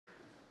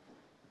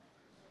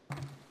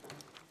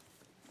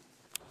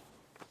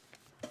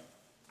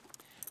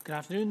Good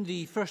afternoon.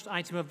 The first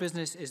item of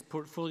business is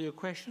portfolio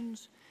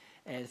questions.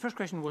 The first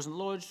question wasn't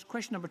lodged.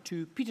 Question number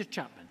 2, Peter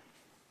Chapman.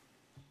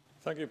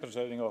 Thank you,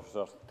 Presiding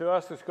Officer. To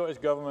ask the Scottish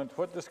Government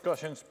what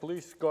discussions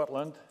Police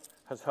Scotland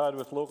has had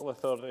with local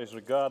authorities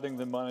regarding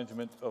the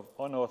management of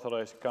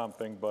unauthorised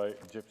camping by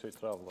gypsy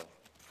travellers.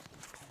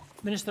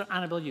 Minister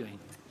Annabel Ewing.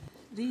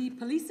 The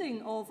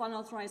policing of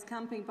unauthorised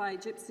camping by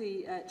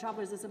gypsy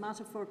travellers is a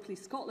matter for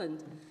Police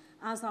Scotland,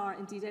 as are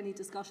indeed any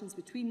discussions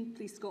between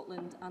Police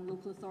Scotland and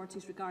local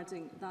authorities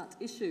regarding that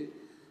issue.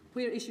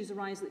 Where issues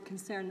arise that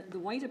concern the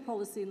wider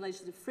policy and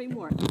legislative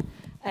framework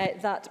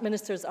that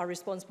ministers are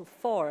responsible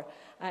for,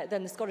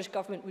 then the Scottish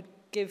Government would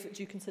give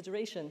due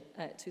consideration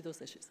to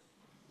those issues.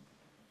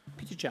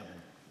 Peter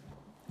Chapman.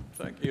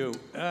 Thank you.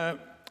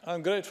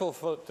 I'm grateful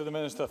to the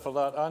Minister for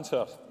that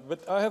answer,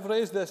 but I have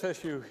raised this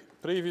issue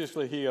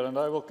previously here, and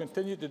I will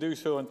continue to do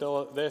so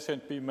until the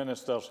SNP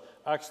ministers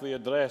actually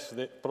address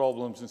the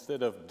problems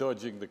instead of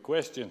dodging the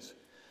questions.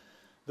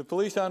 The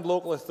police and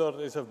local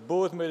authorities have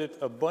both made it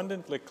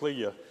abundantly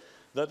clear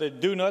that they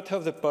do not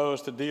have the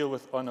powers to deal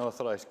with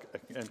unauthorised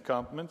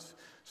encampments.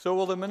 So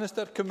will the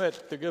Minister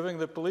commit to giving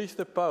the police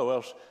the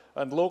powers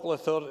and local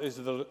authorities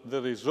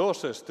the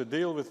resources to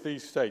deal with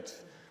these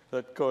sites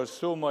that cause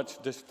so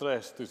much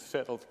distress to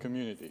settled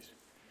communities?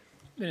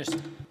 Minister.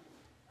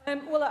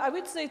 Well, I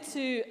would say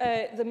to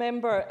the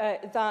member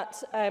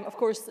that, of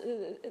course,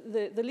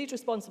 the lead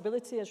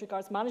responsibility as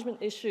regards management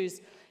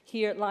issues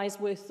here lies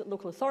with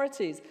local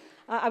authorities.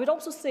 I would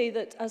also say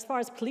that as far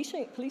as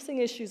policing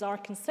issues are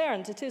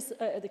concerned, it is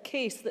the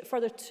case that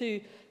further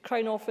to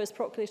Crown Office,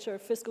 Procurator,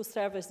 Fiscal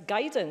Service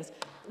guidance,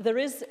 there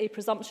is a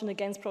presumption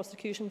against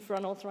prosecution for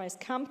unauthorised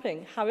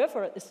camping.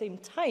 However, at the same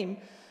time,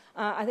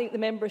 I think the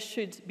members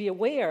should be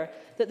aware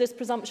that this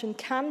presumption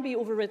can be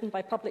overridden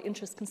by public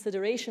interest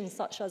considerations,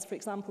 such as, for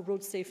example,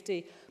 road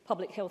safety,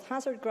 public health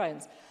hazard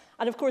grounds.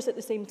 And of course, at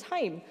the same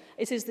time,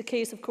 it is the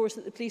case, of course,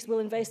 that the police will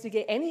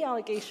investigate any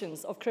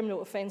allegations of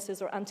criminal offences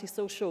or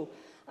antisocial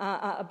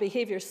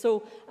behaviour.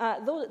 So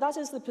that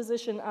is the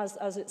position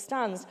as it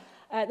stands.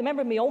 The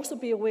member may also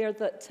be aware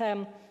that,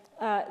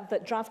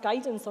 that draft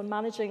guidance on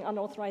managing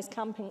unauthorised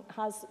camping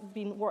has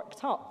been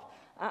worked up,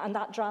 and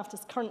that draft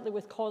is currently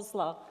with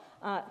COSLA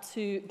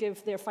to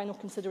give their final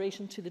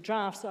consideration to the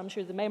draft. So I'm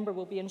sure the member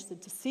will be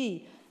interested to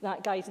see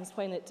that guidance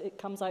when it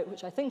comes out,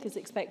 which I think is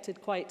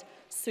expected quite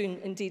soon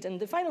indeed. And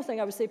the final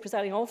thing I would say,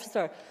 Presiding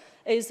Officer,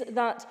 is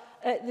that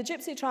the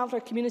gypsy traveller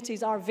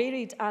communities are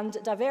varied and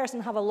diverse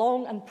and have a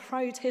long and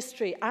proud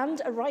history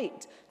and a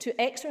right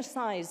to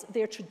exercise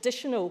their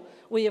traditional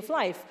way of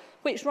life,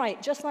 which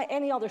right, just like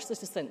any other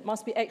citizen,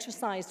 must be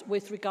exercised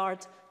with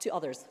regard to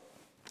others.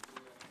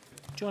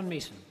 John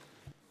Mason.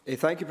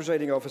 Thank you,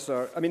 Presiding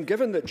Officer.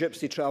 Given that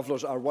gypsy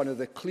travellers are one of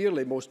the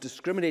clearly most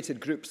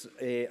discriminated groups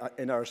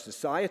in our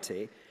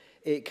society,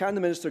 can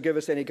the Minister give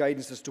us any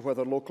guidance as to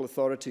whether local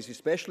authorities,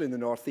 especially in the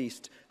North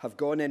East, have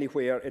gone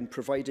anywhere in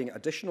providing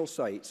additional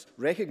sites,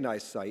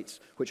 recognised sites,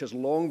 which has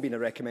long been a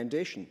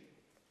recommendation?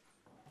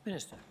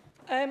 Minister.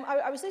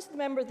 I would say to the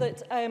member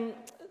that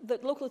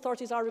that local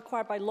authorities are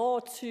required by law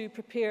to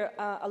prepare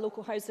a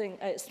local housing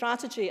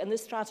strategy, and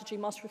this strategy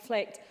must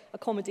reflect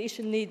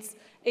accommodation needs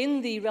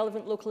in the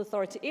relevant local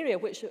authority area,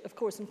 which of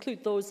course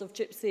include those of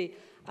gypsy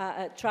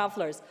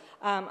travellers.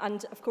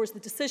 And of course the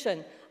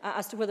decision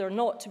as to whether or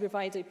not to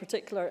provide a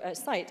particular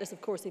site is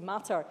of course a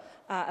matter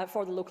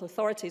for the local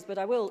authorities, but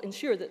I will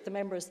ensure that the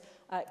members'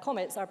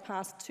 comments are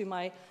passed to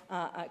my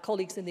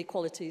colleagues in the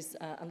Equalities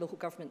and Local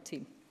Government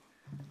team.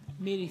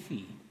 Mary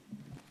Fee.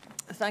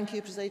 Thank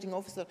you, Presiding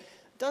Officer.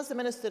 Does the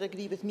Minister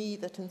agree with me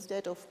that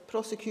instead of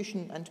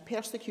prosecution and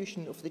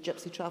persecution of the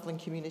gypsy travelling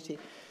community,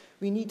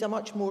 we need a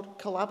much more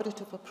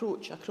collaborative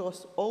approach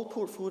across all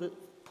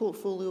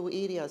portfolio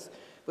areas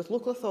with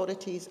local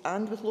authorities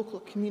and with local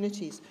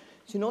communities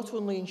to not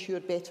only ensure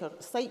better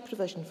site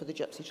provision for the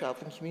gypsy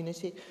travelling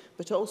community,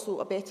 but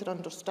also a better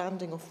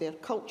understanding of their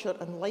culture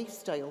and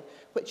lifestyle,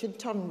 which in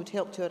turn would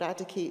help to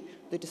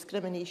eradicate the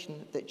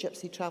discrimination that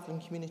gypsy travelling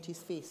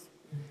communities face?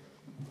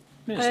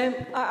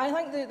 I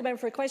thank the member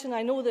for a question.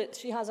 I know that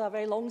she has a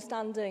very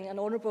long-standing and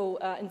honourable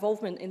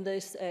involvement in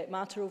this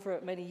matter over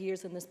many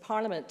years in this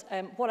Parliament.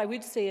 What I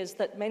would say is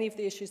that many of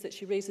the issues that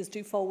she raises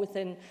do fall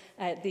within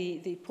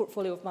the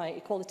portfolio of my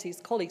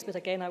Equalities colleagues, but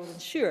again I will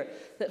ensure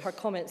that her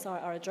comments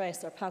are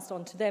addressed, are passed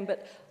on to them.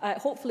 But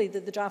hopefully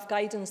the draft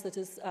guidance that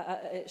is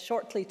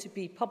shortly to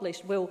be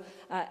published will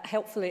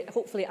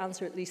hopefully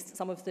answer at least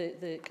some of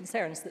the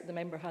concerns that the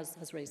member has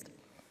raised.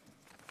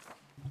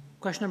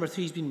 Question number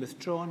 3 has been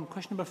withdrawn.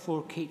 Question number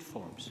 4, Kate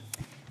Forbes.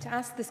 To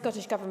ask the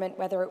Scottish Government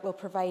whether it will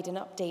provide an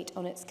update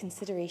on its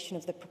consideration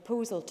of the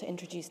proposal to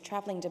introduce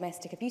travelling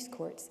domestic abuse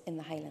courts in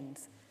the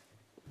Highlands.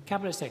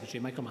 Cabinet Secretary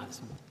Michael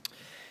Matheson.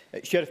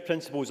 Sheriff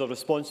principals are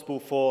responsible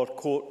for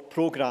court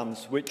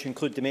programmes which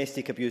include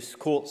domestic abuse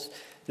courts.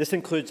 This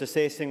includes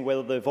assessing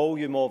whether the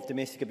volume of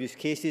domestic abuse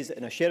cases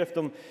in a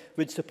sheriffdom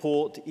would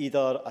support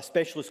either a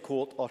specialist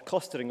court or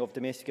clustering of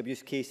domestic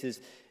abuse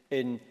cases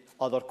in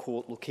other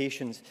court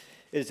locations.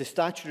 It is the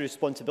statutory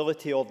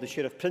responsibility of the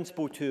Sheriff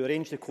Principal to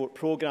arrange the court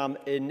programme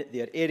in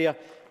their area,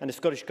 and the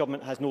Scottish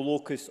Government has no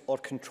locus or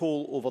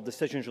control over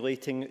decisions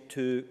relating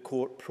to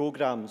court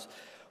programmes.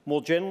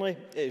 More generally,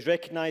 it is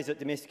recognised that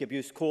domestic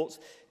abuse courts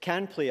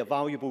can play a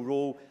valuable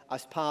role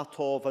as part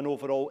of an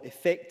overall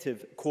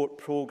effective court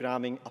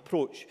programming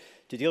approach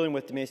to dealing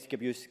with domestic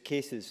abuse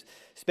cases.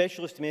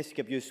 Specialist domestic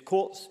abuse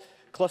courts,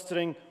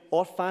 clustering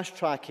or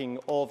fast-tracking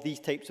of these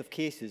types of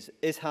cases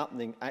is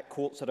happening at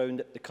courts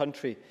around the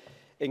country.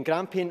 In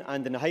Grampian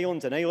and in the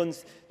Highlands and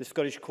Islands, the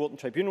Scottish Court and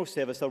Tribunal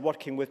Service are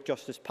working with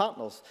justice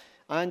partners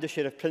and the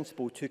Sheriff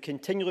Principal to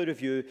continually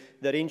review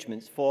the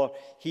arrangements for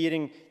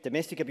hearing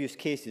domestic abuse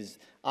cases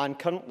and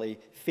currently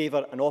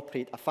favour and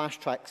operate a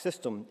fast-track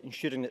system,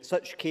 ensuring that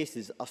such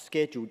cases are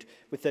scheduled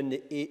within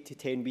the 8 to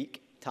 10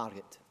 week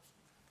target.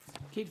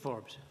 Kate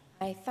Forbes.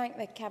 I thank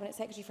the Cabinet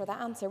Secretary for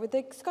that answer. Would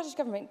the Scottish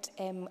Government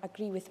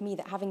agree with me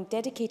that having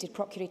dedicated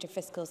Procurator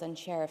Fiscals and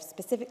Sheriffs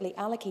specifically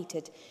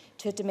allocated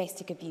to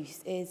domestic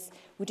abuse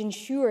would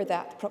ensure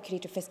that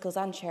Procurator Fiscals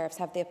and Sheriffs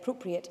have the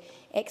appropriate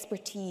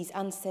expertise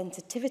and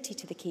sensitivity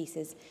to the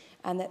cases,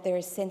 and that there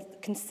is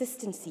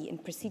consistency in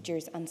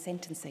procedures and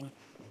sentencing?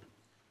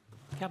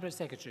 Cabinet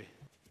Secretary.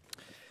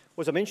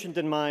 Well, as I mentioned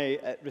in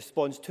my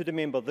response to the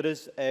member, there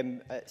is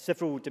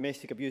several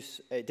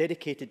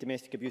dedicated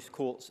domestic abuse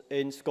courts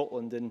in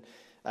Scotland, in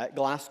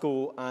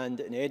Glasgow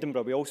and in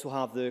Edinburgh. We also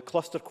have the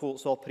cluster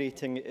courts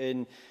operating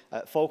in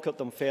Falkirk,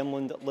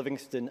 Dunfermline,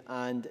 Livingston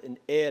and in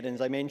Ayr. And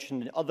as I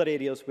mentioned, in other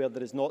areas where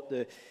there is not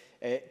the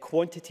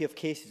quantity of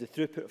cases, the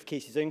throughput of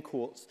cases in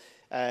courts,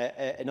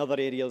 in other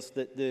areas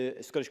that the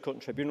Scottish Court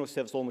and Tribunal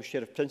Service, along with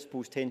Sheriff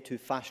Principals, tend to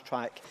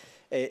fast-track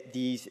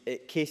these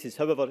cases.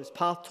 However, as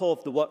part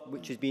of the work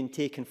which is being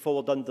taken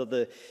forward under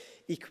the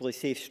Equally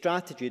Safe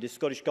strategy, the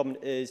Scottish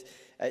Government is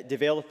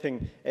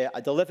developing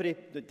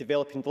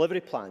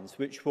delivery plans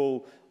which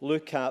will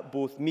look at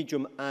both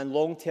medium and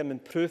long-term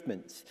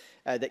improvements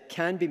that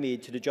can be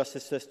made to the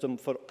justice system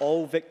for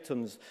all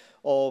victims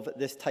of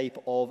this type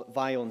of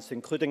violence,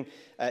 including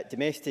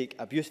domestic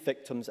abuse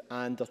victims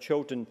and their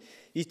children.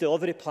 These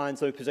delivery plans,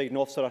 Presiding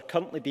Officer, are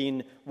currently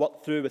being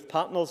worked through with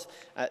partners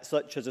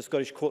such as the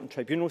Scottish Court and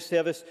Tribunal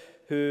Service,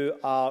 who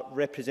are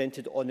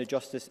represented on the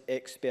Justice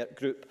Expert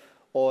Group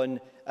on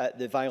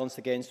the Violence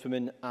Against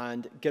Women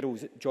and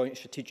Girls Joint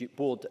Strategic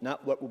Board. And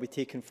that work will be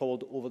taken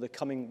forward over the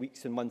coming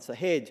weeks and months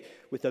ahead,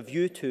 with a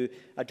view to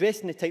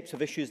addressing the types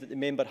of issues that the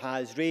member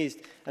has raised.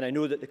 And I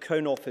know that the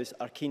Crown Office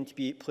are keen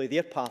to play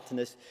their part in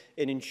this,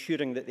 in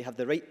ensuring that they have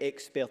the right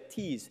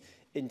expertise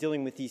in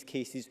dealing with these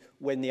cases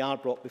when they are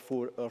brought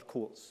before our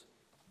courts.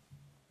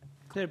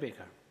 Claire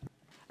Baker.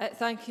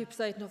 Thank you,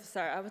 Presiding Officer.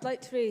 I would like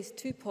to raise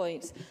 2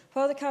 points.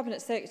 While the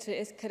Cabinet Secretary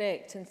is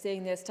correct in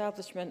saying the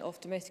establishment of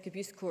domestic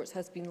abuse courts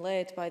has been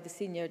led by the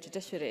senior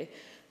judiciary,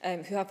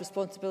 who have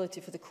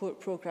responsibility for the court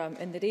programme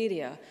in their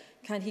area,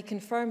 can he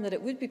confirm that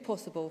it would be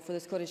possible for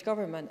the Scottish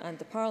Government and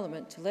the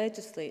Parliament to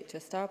legislate to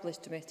establish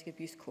domestic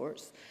abuse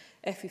courts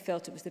if we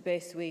felt it was the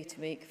best way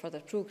to make further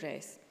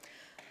progress?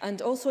 And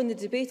also in the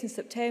debate in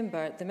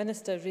September, the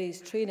Minister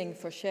raised training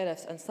for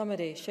sheriffs and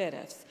summary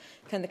sheriffs.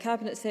 Can the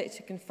Cabinet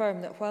Secretary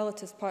confirm that while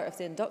it is part of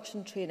the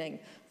induction training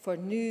for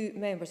new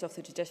members of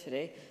the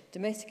judiciary,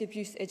 domestic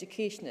abuse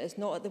education is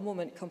not at the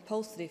moment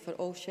compulsory for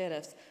all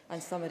sheriffs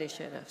and summary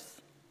sheriffs?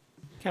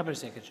 Cabinet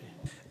Secretary.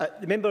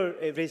 The member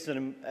raised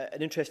an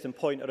interesting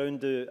point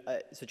around the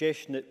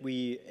suggestion that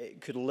we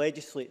could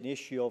legislate the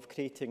issue of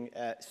creating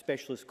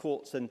specialist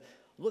courts. And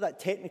although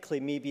that technically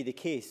may be the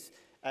case,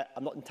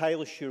 I'm not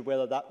entirely sure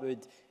whether that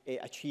would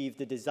achieve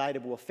the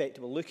desirable effect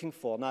we're looking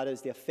for, and that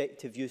is the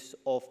effective use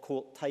of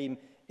court time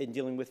in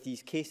dealing with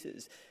these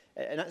cases.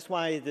 And that's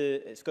why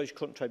the Scottish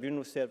Court and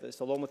Tribunal Service,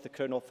 along with the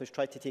Crown Office,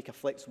 tried to take a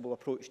flexible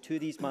approach to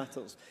these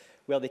matters,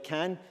 where they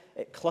can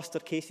cluster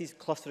cases,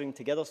 clustering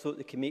together so that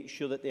they can make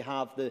sure that they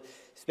have the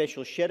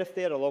special sheriff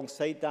there,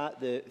 alongside that,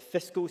 the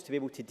fiscals to be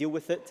able to deal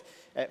with it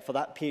for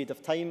that period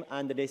of time,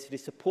 and the necessary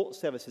support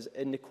services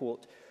in the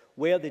court.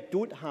 Where they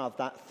don't have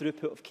that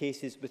throughput of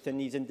cases within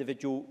these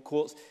individual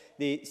courts,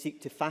 they seek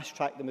to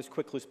fast-track them as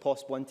quickly as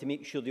possible and to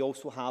make sure they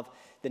also have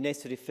the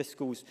necessary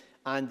fiscals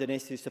and the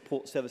necessary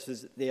support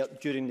services there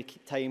during the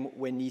time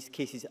when these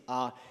cases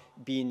are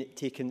being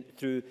taken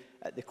through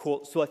the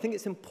court. So I think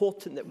it's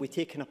important that we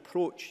take an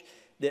approach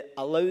that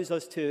allows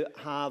us to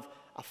have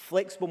a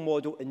flexible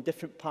model in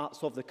different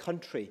parts of the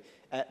country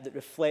that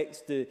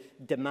reflects the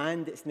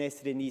demand that's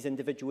necessary in these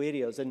individual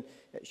areas. And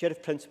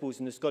Sheriff Principals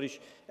and the Scottish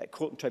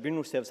Court and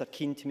Tribunal Service are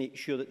keen to make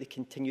sure that they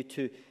continue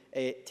to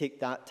take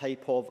that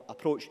type of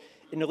approach.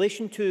 In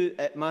relation to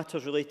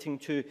matters relating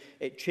to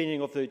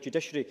training of the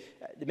judiciary,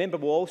 the member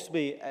will also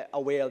be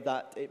aware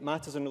that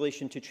matters in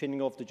relation to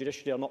training of the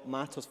judiciary are not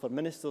matters for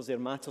ministers, they are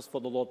matters for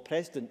the Lord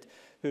President,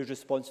 who is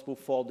responsible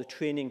for the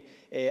training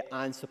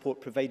and support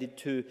provided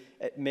to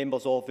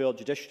members of our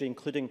judiciary,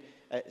 including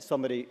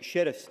summary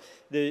sheriffs.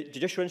 The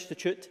Judicial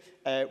Institute,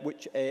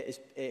 which is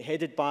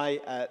headed by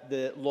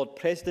the Lord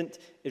President,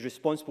 is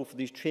responsible for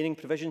these training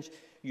provisions.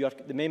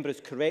 The member is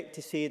correct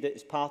to say that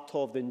as part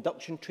of the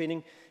induction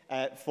training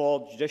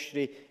for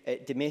judiciary,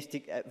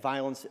 domestic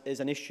violence is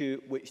an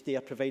issue which they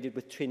are provided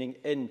with training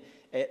in.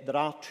 There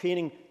are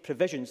training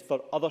provisions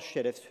for other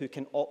sheriffs who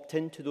can opt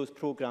into those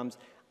programmes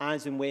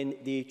as and when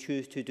they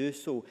choose to do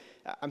so.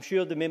 I'm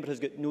sure the member has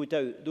got no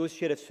doubt those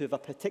sheriffs who have a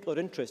particular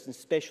interest and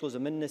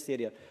specialism in this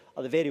area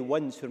are the very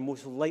ones who are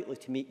most likely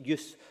to make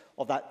use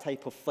of that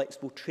type of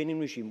flexible training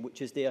regime,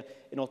 which is there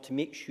in order to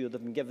make sure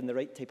they've been given the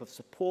right type of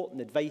support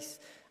and advice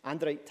and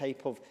the right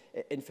type of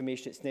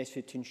information that's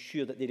necessary to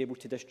ensure that they're able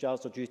to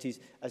discharge their duties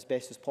as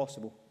best as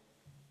possible.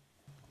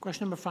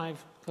 Question number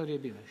 5, Claudia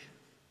Beamish.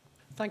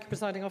 Thank you,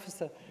 Presiding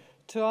Officer.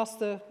 To ask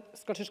the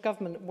Scottish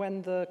Government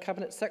when the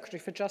Cabinet Secretary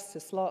for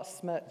Justice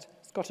last met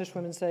Scottish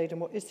Women's Aid and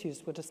what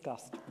issues were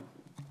discussed.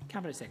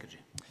 Cabinet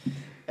Secretary.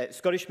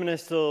 Scottish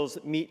ministers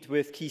meet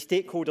with key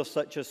stakeholders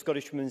such as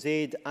Scottish Women's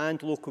Aid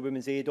and local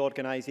women's aid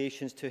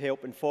organisations to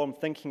help inform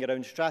thinking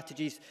around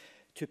strategies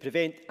to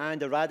prevent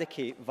and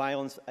eradicate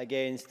violence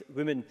against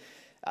women.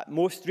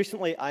 Most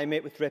recently, I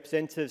met with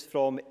representatives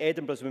from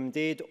Edinburgh's Women's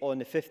Aid on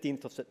the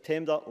 15th of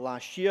September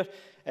last year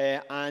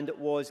and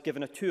was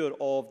given a tour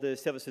of the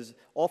services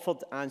offered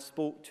and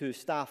spoke to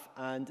staff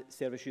and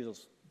service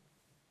users.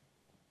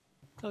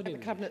 Thank the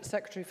Cabinet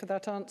Secretary for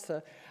that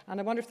answer. And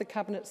I wonder if the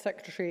Cabinet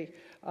Secretary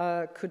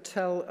could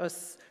tell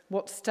us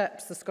what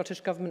steps the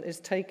Scottish Government is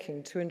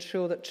taking to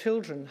ensure that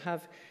children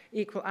have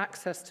equal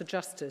access to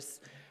justice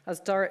as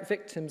direct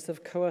victims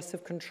of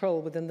coercive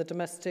control within the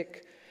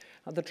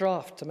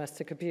draft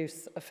Domestic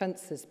Abuse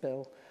Offences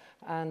Bill,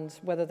 and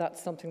whether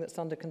that's something that's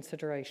under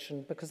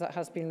consideration, because that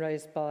has been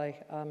raised by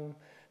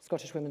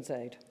Scottish Women's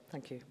Aid.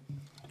 Thank you.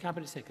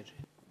 Cabinet Secretary.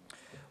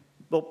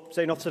 Well,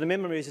 Signing Officer, the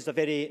member raises a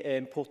very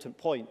important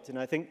point, and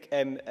I think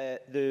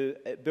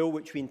the bill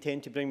which we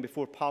intend to bring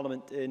before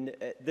Parliament in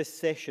this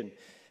session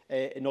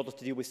in order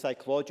to deal with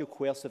psychological,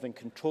 coercive and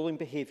controlling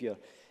behaviour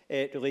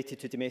related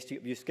to domestic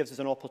abuse gives us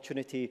an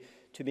opportunity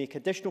to make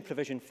additional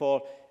provision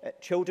for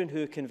children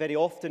who can very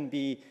often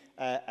be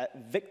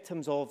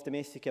victims of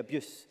domestic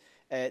abuse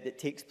that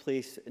takes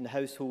place in the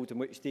household in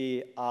which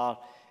they are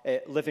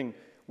living.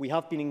 We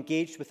have been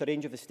engaged with a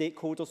range of the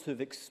stakeholders who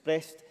have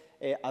expressed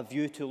a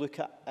view to look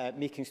at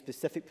making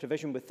specific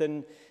provision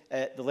within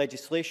the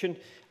legislation.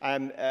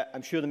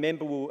 I'm sure the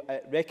member will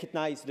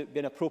recognise that it would be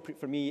inappropriate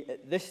for me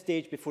at this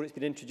stage, before it's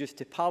been introduced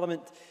to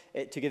Parliament,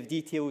 to give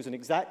details on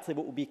exactly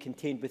what will be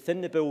contained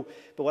within the bill.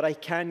 But what I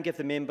can give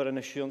the member an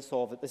assurance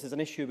of, that this is an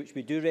issue which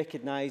we do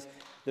recognise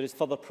there is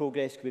further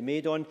progress to be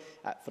made on.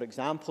 For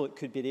example, it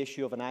could be the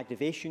issue of an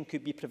aggravation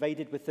could be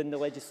provided within the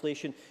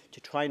legislation to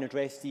try and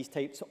address these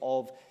types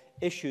of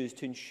issues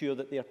to ensure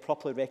that they are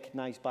properly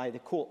recognised by the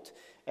court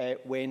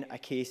when a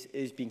case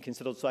is being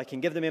considered. So I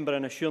can give the member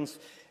an assurance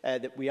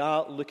that we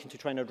are looking to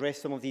try and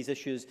address some of these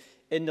issues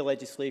in the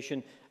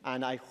legislation,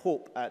 and I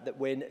hope that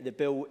when the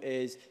bill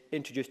is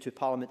introduced to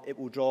Parliament it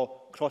will draw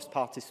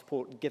cross-party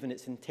support, given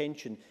its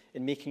intention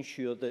in making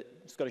sure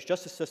that the Scottish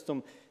justice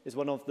system is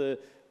one of the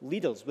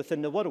leaders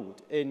within the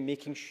world in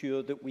making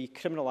sure that we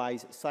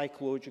criminalise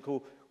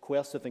psychological,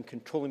 coercive and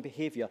controlling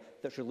behaviour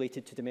that's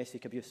related to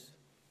domestic abuse.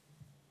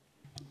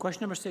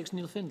 Question number 6,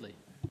 Neil Findlay.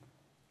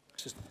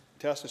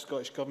 To ask the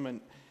Scottish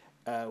Government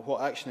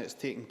what action it is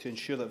taking to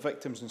ensure that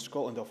victims in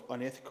Scotland of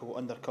unethical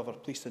undercover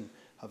policing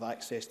have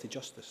access to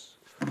justice.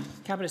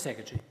 Cabinet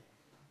Secretary.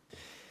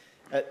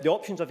 The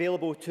options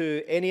available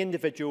to any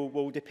individual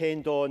will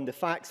depend on the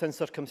facts and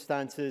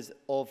circumstances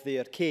of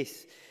their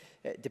case.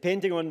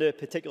 Depending on the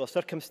particular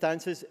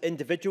circumstances,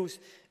 individuals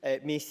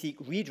may seek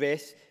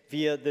redress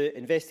via the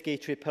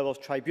Investigatory Powers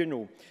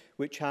Tribunal,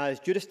 which has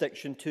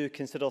jurisdiction to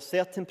consider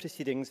certain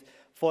proceedings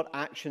for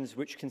actions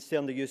which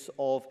concern the use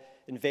of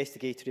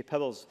investigatory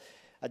powers.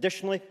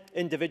 Additionally,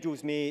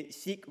 individuals may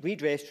seek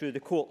redress through the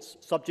courts,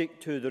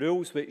 subject to the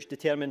rules which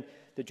determine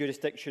the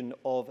jurisdiction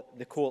of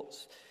the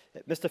courts.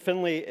 Mr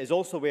Findlay is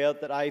also aware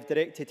that I have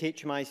directed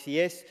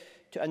HMICS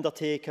to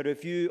undertake a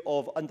review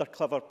of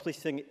undercover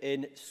policing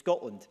in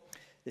Scotland.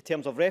 The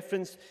terms of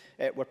reference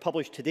were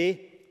published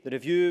today. The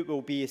review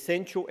will be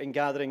essential in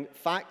gathering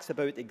facts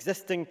about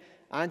existing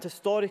and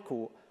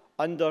historical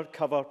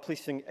undercover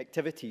policing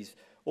activities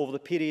over the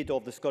period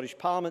of the Scottish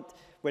Parliament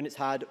when it's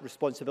had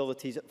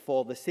responsibilities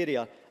for this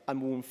area,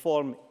 and will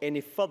inform any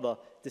further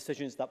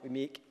decisions that we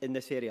make in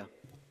this area.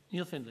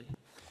 Neil Findlay.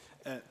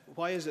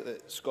 Why is it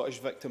that Scottish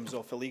victims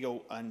of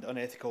illegal and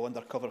unethical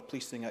undercover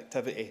policing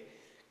activity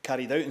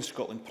carried out in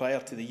Scotland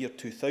prior to the year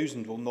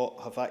 2000 will not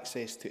have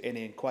access to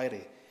any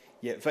inquiry,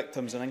 yet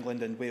victims in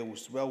England and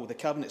Wales will? The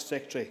Cabinet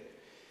Secretary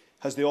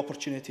has the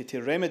opportunity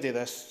to remedy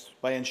this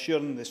by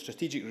ensuring the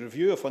strategic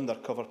review of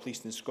undercover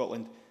policing in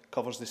Scotland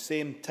covers the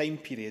same time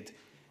period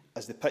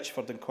as the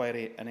Pitchford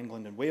inquiry in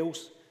England and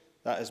Wales,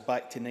 that is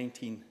back to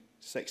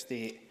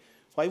 1968.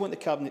 Why won't the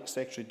Cabinet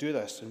Secretary do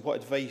this, and what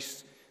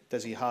advice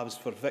does he have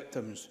for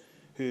victims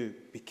who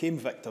became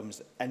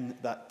victims in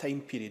that time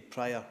period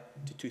prior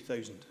to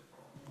 2000?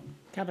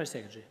 Cabinet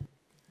Secretary.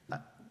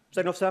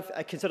 So,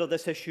 I consider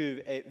this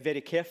issue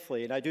very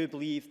carefully, and I do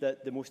believe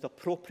that the most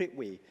appropriate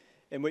way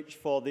in which,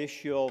 for the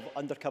issue of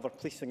undercover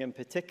policing in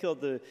particular,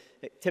 the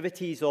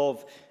activities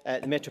of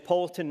the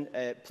Metropolitan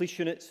Police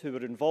units who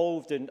were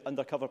involved in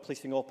undercover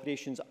policing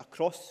operations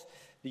across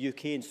the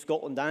UK, in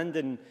Scotland and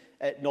in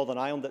Northern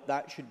Ireland,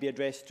 that should be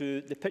addressed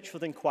through the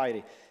Pitchford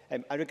inquiry.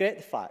 I regret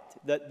the fact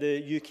that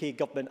the UK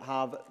Government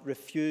have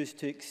refused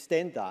to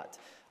extend that,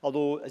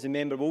 although, as a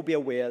member will be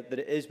aware, that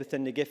it is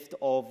within the gift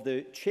of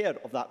the chair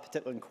of that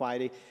particular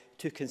inquiry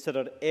to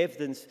consider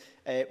evidence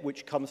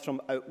which comes from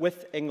out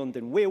with England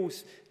and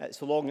Wales,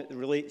 so long as it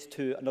relates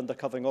to an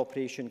undercovering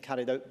operation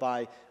carried out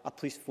by a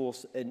police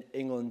force in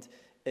England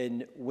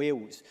in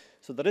Wales.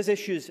 So there is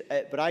issues,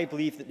 but I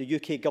believe that the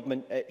UK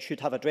Government should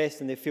have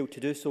addressed, and they failed to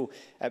do so.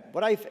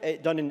 What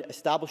I've done in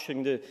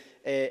establishing the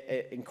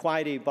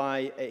inquiry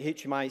by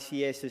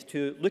HMICS is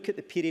to look at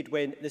the period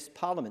when this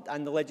Parliament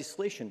and the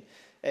legislation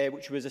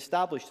which was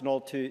established in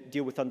order to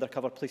deal with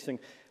undercover policing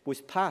was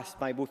passed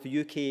by both the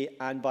UK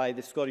and by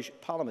the Scottish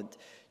Parliament,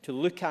 to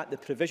look at the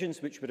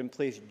provisions which were in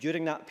place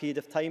during that period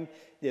of time,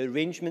 the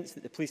arrangements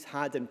that the police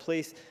had in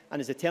place,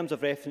 and as the terms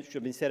of reference which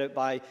have been set out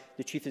by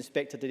the Chief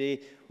Inspector today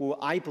will,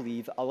 I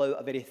believe, allow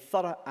a very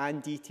thorough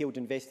and detailed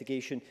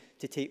investigation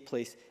to take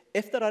place.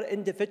 If there are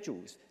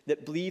individuals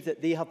that believe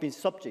that they have been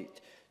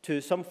subject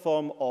to some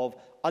form of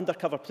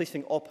undercover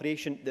policing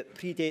operation that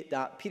predate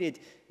that period,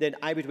 then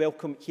I would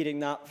welcome hearing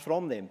that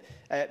from them.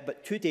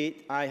 But to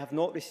date, I have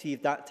not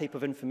received that type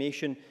of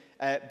information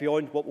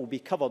beyond what will be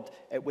covered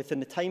within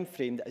the time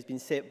frame that has been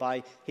set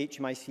by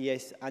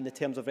HMICS and the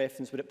terms of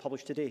reference were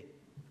published today.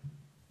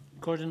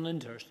 Gordon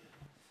Lyndhurst.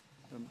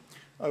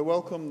 I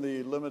welcome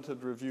the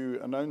limited review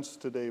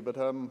announced today, but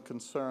I'm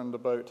concerned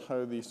about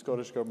how the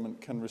Scottish Government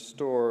can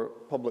restore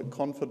public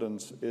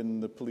confidence in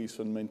the police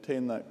and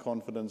maintain that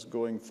confidence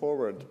going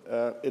forward.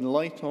 In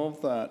light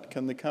of that,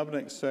 can the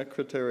Cabinet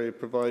Secretary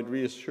provide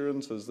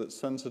reassurances that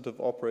sensitive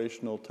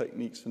operational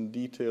techniques and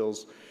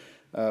details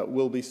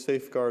will be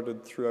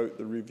safeguarded throughout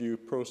the review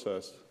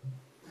process?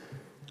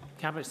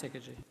 Cabinet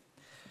Secretary.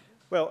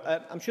 Well,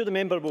 I'm sure the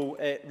member will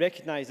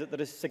recognise that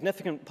there is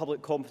significant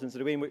public confidence in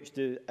the way in which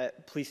the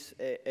Police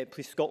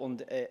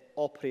Scotland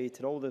operate,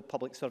 and all the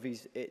public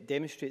surveys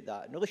demonstrate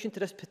that. In relation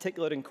to this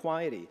particular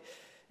inquiry,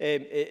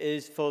 it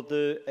is for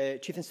the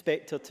Chief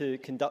Inspector to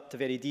conduct a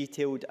very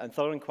detailed and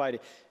thorough inquiry.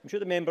 I'm sure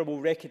the member will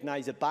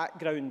recognise the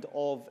background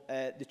of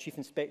the Chief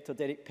Inspector,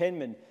 Derek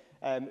Penman,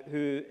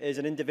 who is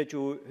an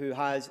individual who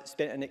has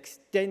spent an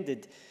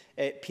extended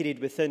period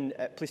within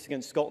policing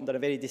in Scotland and a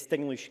very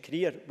distinguished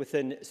career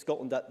within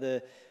Scotland at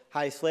the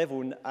highest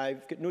level. And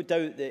I've got no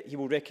doubt that he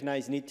will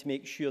recognise the need to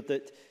make sure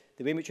that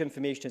the way in which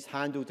information is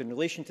handled in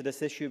relation to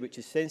this issue, which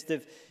is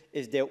sensitive,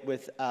 is dealt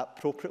with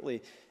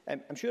appropriately.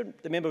 I'm sure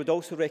the member would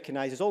also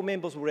recognise, as all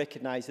members will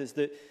recognise, is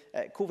that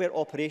covert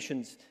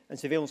operations and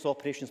surveillance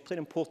operations play an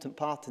important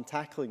part in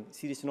tackling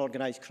serious and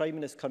organised crime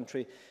in this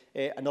country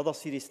and other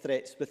serious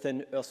threats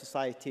within our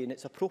society. And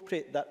it's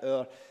appropriate that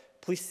our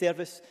police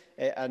service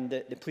and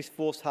the police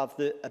force have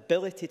the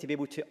ability to be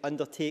able to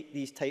undertake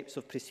these types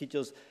of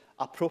procedures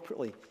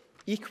appropriately.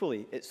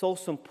 Equally, it's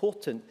also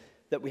important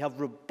that we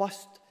have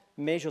robust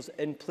measures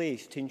in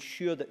place to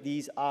ensure that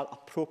these are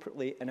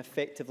appropriately and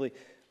effectively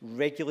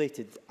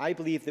regulated. I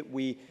believe that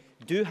we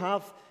do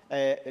have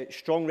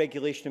strong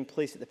regulation in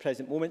place at the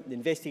present moment. The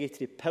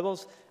Investigatory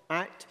Powers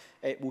Act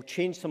will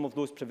change some of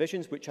those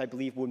provisions, which I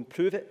believe will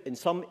improve it in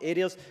some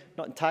areas,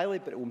 not entirely,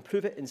 but it will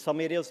improve it in some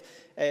areas.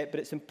 But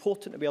it's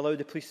important that we allow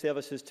the police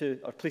service to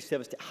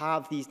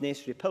have these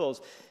necessary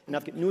powers. And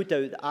I've got no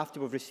doubt that after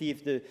we've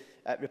received the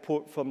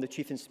report from the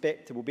Chief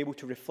Inspector, we'll be able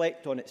to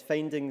reflect on its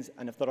findings,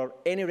 and if there are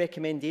any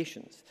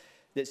recommendations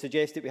that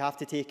suggest that we have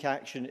to take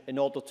action in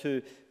order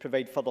to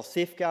provide further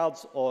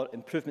safeguards or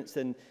improvements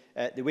in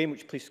the way in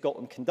which Police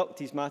Scotland conduct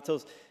these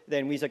matters,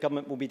 then we as a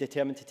government will be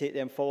determined to take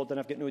them forward,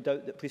 and I've got no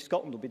doubt that Police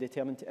Scotland will be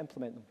determined to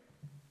implement them.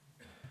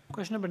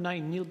 Question number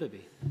 9, Neil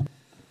Bibby.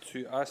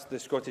 To ask the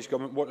Scottish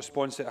Government what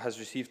response it has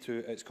received to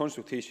its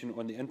consultation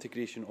on the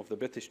integration of the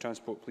British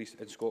Transport Police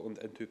in Scotland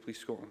into Police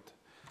Scotland.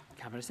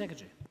 Cabinet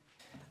Secretary.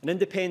 An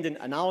independent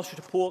analysis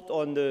report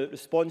on the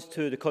response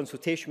to the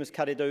consultation was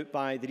carried out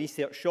by the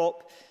Research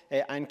Shop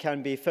and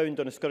can be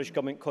found on the Scottish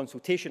Government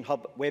Consultation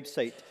Hub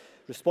website.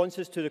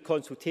 Responses to the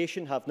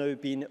consultation have now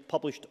been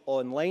published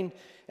online.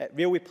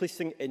 Railway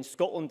policing in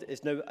Scotland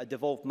is now a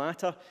devolved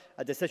matter,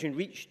 a decision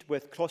reached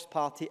with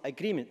cross-party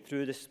agreement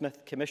through the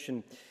Smith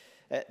Commission.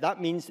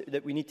 That means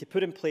that we need to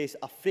put in place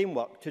a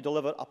framework to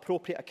deliver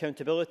appropriate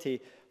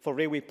accountability for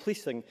railway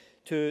policing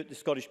to the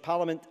Scottish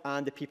Parliament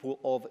and the people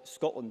of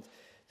Scotland.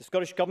 The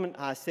Scottish Government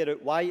has set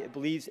out why it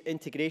believes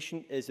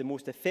integration is the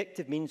most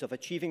effective means of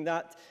achieving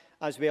that,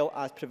 as well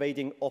as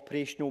providing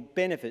operational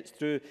benefits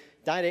through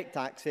direct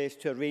access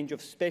to a range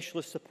of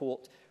specialist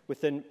support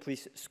within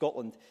Police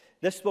Scotland.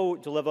 This will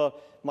deliver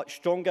much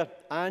stronger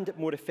and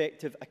more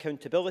effective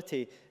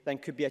accountability than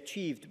could be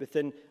achieved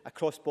within a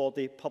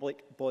cross-body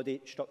public body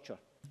structure.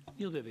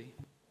 Neil Bibby.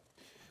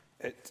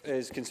 It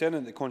is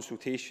concerning that the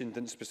consultation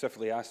didn't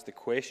specifically ask the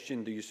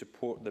question, do you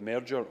support the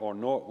merger or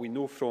not? We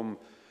know from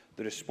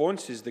The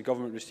responses the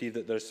government received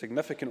that there is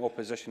significant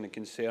opposition and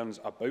concerns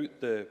about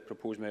the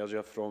proposed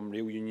merger from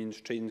rail unions,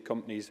 train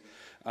companies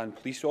and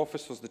police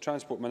officers. The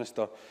Transport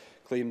Minister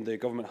claimed the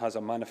government has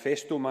a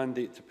manifesto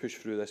mandate to push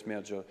through this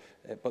merger,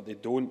 but they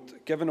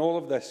don't. Given all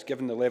of this,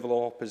 given the level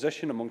of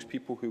opposition amongst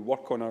people who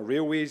work on our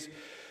railways,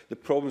 the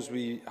problems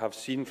we have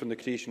seen from the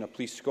creation of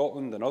Police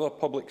Scotland and other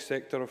public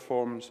sector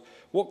reforms,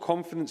 what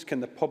confidence can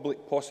the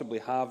public possibly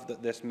have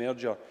that this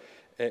merger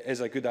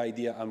is a good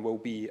idea and will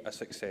be a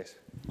success?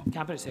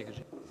 Cabinet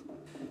Secretary.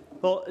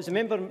 Well, as a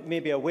member may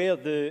be aware,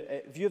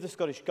 the view of the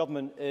Scottish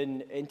Government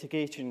in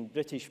integrating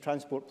British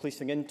transport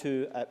policing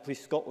into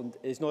Police Scotland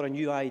is not a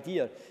new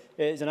idea.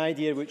 It is an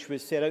idea which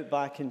was set out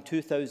back in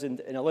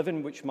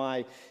 2011, which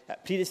my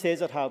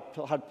predecessor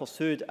had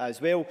pursued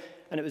as well,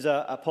 and it was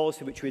a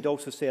policy which we had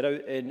also set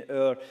out in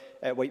our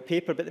white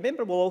paper. But the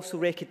member will also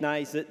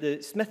recognise that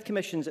the Smith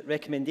Commission's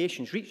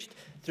recommendations reached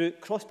through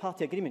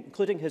cross-party agreement,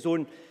 including his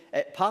own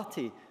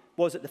party,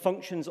 was that the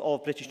functions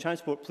of British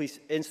Transport Police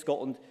in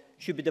Scotland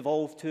should be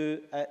devolved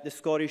to the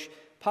Scottish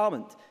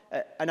Parliament.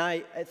 And I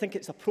think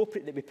it's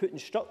appropriate that we put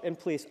in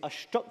place a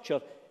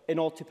structure in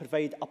order to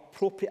provide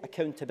appropriate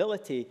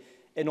accountability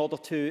in order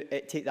to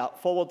take that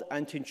forward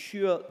and to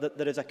ensure that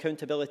there is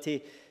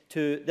accountability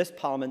to this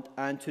Parliament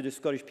and to the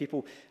Scottish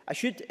people. I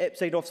should,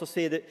 Presiding Officer,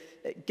 say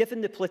that given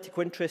the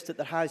political interest that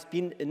there has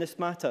been in this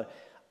matter,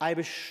 I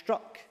was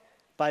struck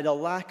by the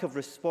lack of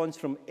response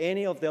from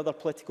any of the other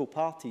political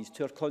parties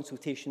to our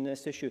consultation on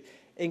this issue,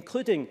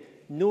 including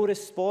no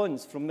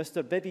response from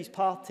Mr Bibby's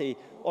party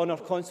on our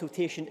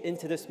consultation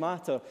into this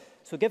matter.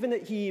 So given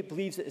that he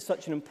believes it is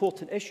such an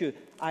important issue,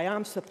 I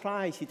am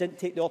surprised he didn't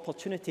take the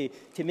opportunity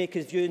to make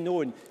his view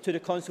known to the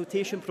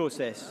consultation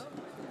process.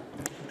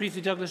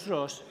 Briefly, Douglas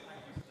Ross.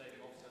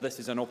 This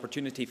is an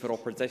opportunity for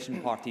opposition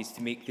parties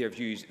to make their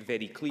views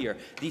very clear.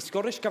 The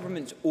Scottish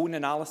Government's own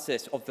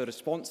analysis of the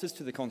responses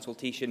to the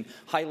consultation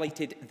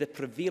highlighted the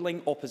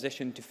prevailing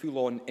opposition to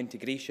full-on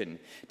integration.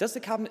 Does the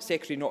Cabinet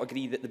Secretary not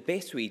agree that the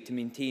best way to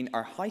maintain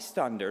our high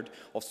standard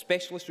of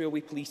specialist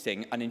railway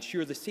policing and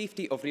ensure the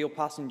safety of rail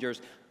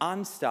passengers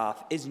and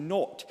staff is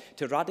not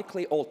to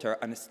radically alter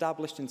an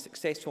established and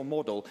successful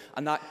model,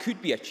 and that could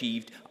be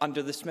achieved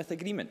under the Smith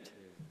Agreement?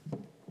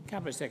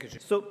 Cabinet Secretary.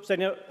 So,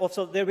 Presiding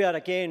Officer, there we are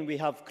again. We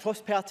have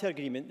cross-party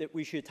agreement that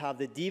we should have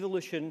the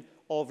devolution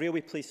of railway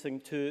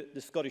policing to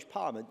the Scottish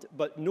Parliament,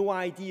 but no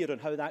idea on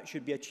how that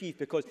should be achieved,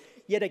 because,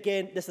 yet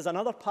again, this is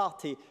another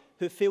party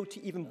who failed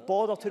to even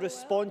bother to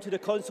respond to the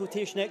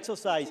consultation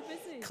exercise.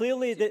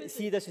 Clearly, they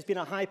see this as being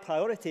a high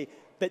priority,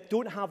 but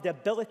don't have the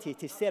ability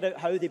to set out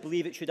how they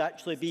believe it should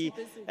actually be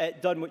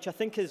done, which I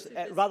think is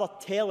rather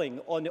telling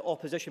on the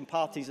opposition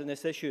parties on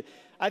this issue.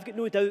 I've got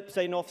no doubt,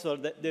 Presiding Officer,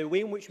 that the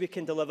way in which we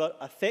can deliver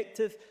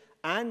effective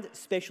and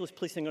specialist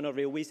policing on our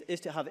railways is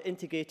to have it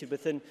integrated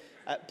within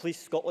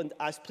Police Scotland,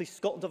 as Police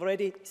Scotland have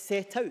already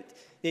set out.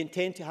 They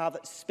intend to have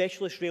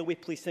specialist railway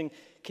policing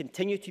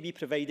continue to be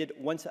provided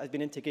once it has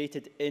been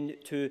integrated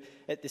into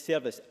the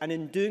service. And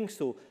in doing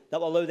so, that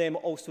will allow them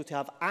also to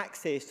have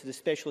access to the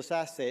specialist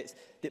assets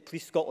that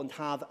Police Scotland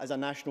have as a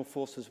national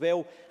force as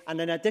well. And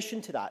in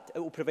addition to that, it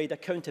will provide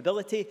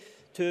accountability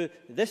to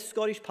this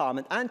Scottish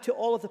Parliament and to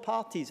all of the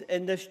parties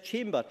in this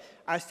chamber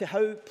as to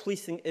how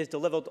policing is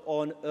delivered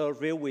on our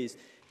railways.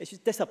 It's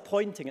just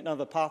disappointing that none of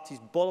the parties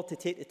bothered to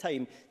take the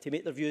time to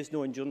make their views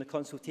known during the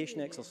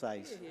consultation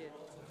exercise.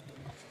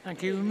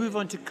 Thank you. We move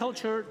on to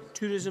culture,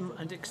 tourism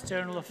and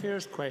external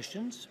affairs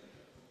questions.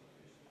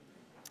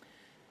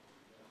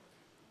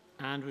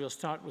 And we'll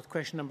start with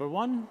question number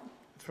 1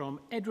 from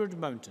Edward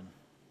Mountain.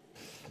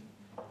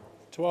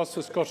 To ask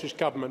the Scottish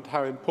Government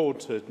how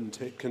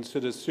important it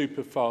considers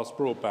super-fast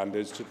broadband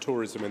is to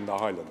tourism in the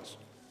Highlands.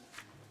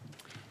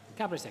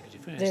 Cabinet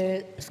Secretary.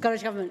 The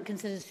Scottish Government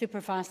considers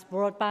superfast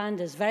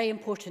broadband as very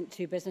important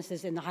to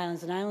businesses in the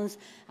Highlands and Islands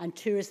and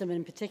tourism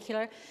in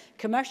particular.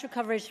 Commercial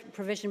coverage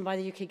provision by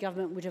the UK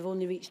Government would have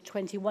only reached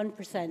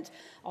 21%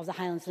 of the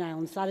Highlands and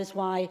Islands. That is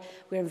why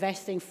we're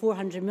investing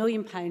 £400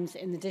 million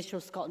in the Digital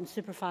Scotland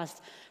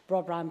Superfast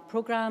Broadband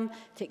Programme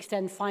to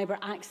extend fibre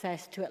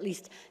access to at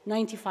least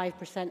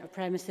 95% of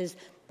premises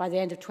by the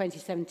end of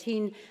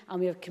 2017, and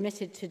we have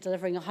committed to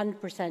delivering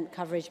 100%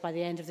 coverage by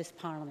the end of this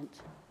Parliament.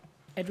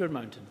 Edward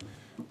Mountain.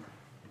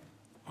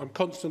 I'm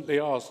constantly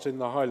asked in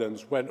the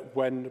Highlands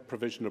when the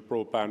provision of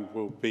broadband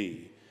will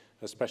be,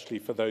 especially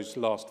for those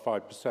last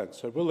 5%.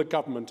 So will the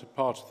government, as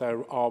part of their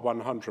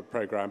R100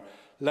 programme,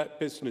 let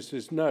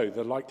businesses know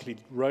the likely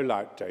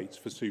rollout dates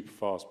for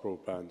superfast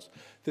broadbands?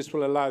 This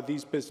will allow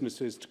these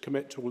businesses to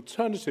commit to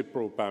alternative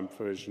broadband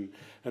provision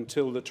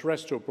until the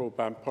terrestrial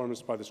broadband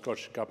promised by the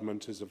Scottish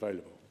Government is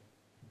available.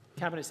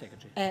 Cabinet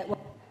Secretary.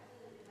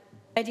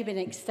 already been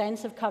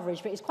extensive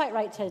coverage, but it's quite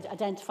right to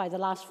identify the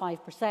last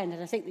 5%.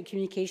 And I think the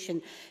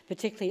communication,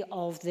 particularly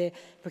of the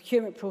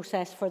procurement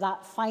process for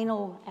that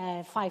final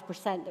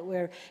 5% that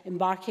we're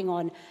embarking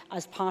on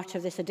as part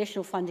of this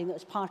additional funding that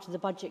was part of the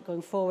budget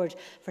going forward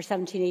for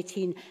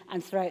 17-18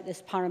 and throughout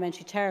this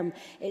parliamentary term,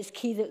 it's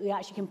key that we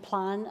actually can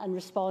plan and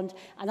respond.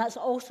 And that's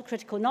also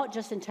critical, not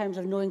just in terms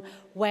of knowing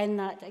when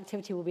that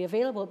activity will be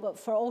available, but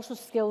for also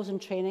skills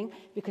and training,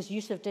 because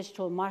use of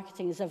digital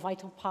marketing is a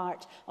vital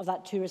part of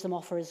that tourism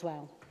offer as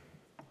well.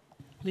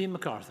 Liam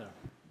MacArthur.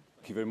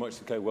 Thank you very much.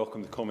 I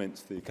welcome the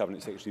comments the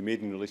Cabinet Secretary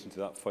made in relation to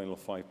that final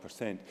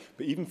 5%.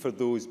 But even for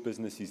those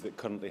businesses that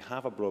currently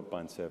have a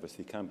broadband service,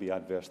 they can be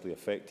adversely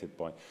affected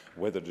by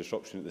weather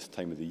disruption at this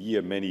time of the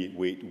year. Many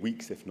wait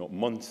weeks, if not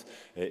months,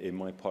 in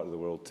my part of the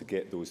world to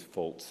get those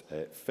faults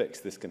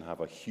fixed. This can have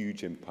a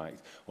huge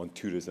impact on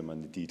tourism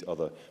and indeed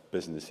other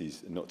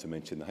businesses, not to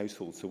mention the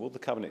household. So will the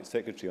Cabinet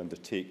Secretary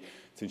undertake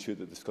to ensure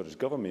that the Scottish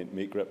Government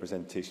make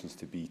representations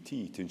to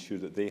BT to ensure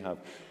that they have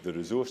the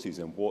resources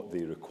and what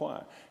they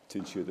require to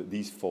ensure that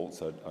these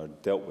faults are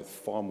dealt with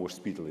far more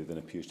speedily than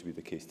appears to be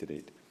the case to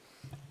date?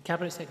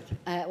 Cabinet Secretary.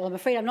 Well, I'm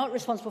afraid I'm not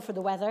responsible for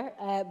the weather,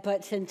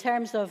 but in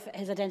terms of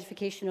his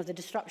identification of the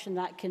disruption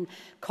that can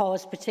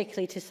cause,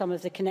 particularly to some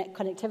of the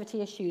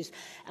connectivity issues,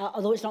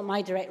 although it's not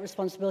my direct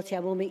responsibility, I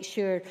will make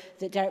sure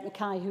that Derek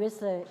Mackay, who is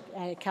the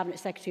Cabinet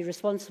Secretary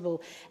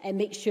responsible,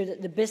 makes sure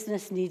that the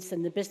business needs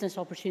and the business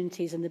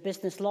opportunities and the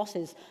business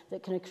losses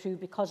that can accrue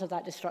because of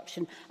that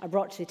disruption are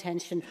brought to the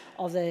attention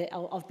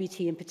of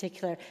BT in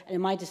particular. And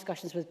in my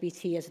discussions with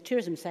BT as a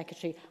Tourism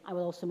Secretary, I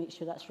will also make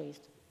sure that's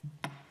raised.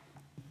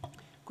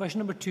 Question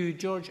number 2,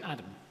 George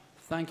Adam.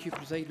 Thank you,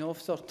 Presiding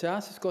Officer. To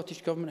ask the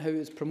Scottish Government how it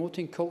is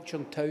promoting culture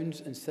in towns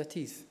and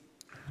cities.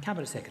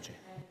 Cabinet Secretary.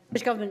 The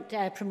British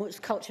Government promotes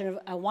culture in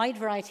a wide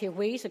variety of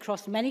ways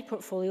across many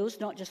portfolios,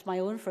 not just my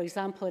own, for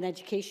example, in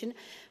education.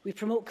 We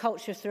promote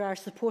culture through our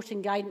support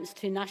and guidance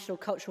to national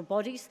cultural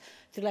bodies,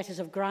 through letters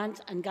of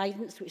grant and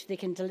guidance, which they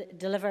can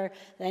deliver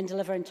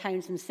in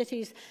towns and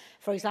cities.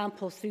 For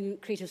example, through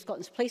Creative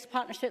Scotland's Place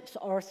partnerships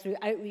or through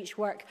outreach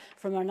work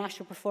from our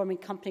national performing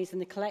companies in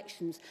the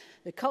collections.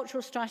 The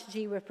cultural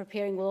strategy we're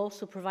preparing will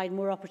also provide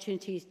more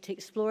opportunities to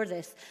explore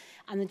this.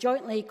 And the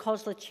jointly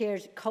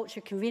COSLA-chaired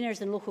culture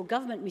conveners and local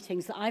government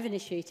meetings that I've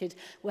initiated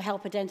will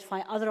help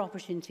identify other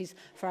opportunities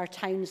for our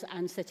towns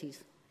and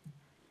cities.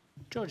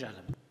 George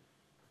Adam.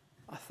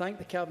 I thank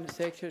the Cabinet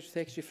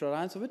Secretary for her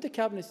answer. Would the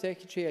Cabinet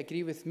Secretary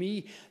agree with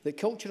me that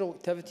cultural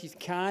activities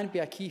can be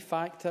a key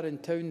factor in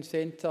town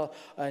centre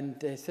and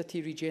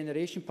city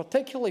regeneration,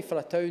 particularly for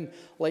a town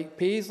like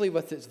Paisley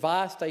with its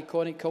vast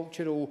iconic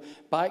cultural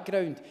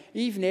background?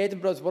 Even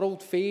Edinburgh's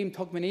world-famed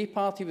Hogmanay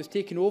Party was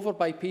taken over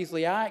by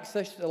Paisley Acts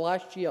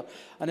last year.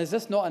 And is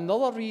this not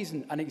another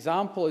reason, an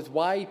example, as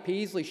why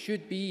Paisley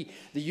should be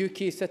the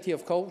UK City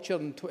of Culture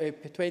in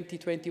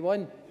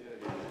 2021?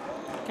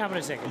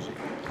 Cabinet Secretary.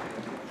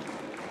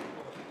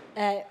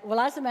 Well,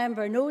 as the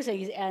member knows,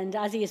 and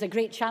as he is a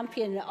great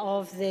champion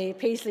of the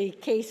Paisley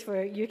case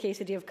for UK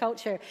City of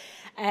Culture,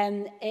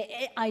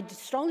 I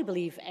strongly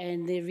believe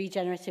in the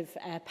regenerative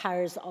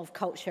powers of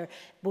culture,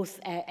 both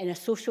in a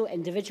social,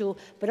 individual,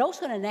 but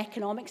also in an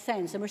economic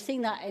sense. And we're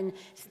seeing that in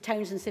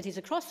towns and cities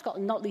across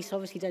Scotland, not least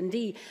obviously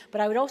Dundee.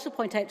 But I would also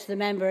point out to the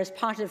member, as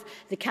part of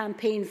the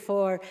campaign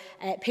for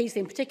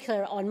Paisley in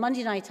particular, on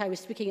Monday night I was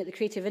speaking at the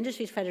Creative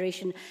Industries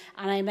Federation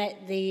and I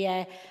met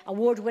the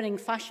award-winning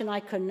fashion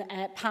icon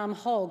Pam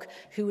Hogg,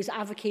 who was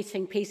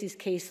advocating Paisley's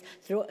case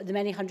through the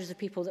many hundreds of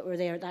people that were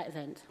there at that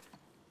event.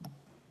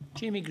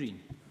 Jamie Green.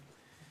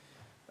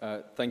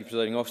 Thank you,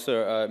 Presiding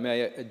Officer.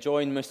 May I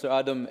join Mr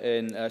Adam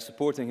in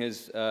supporting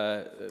his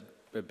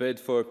bid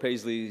for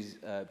Paisley's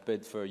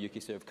bid for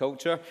UK City of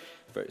Culture,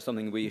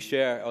 something we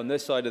share on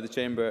this side of the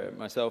chamber,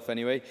 myself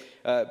anyway.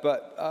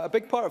 But a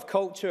big part of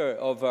culture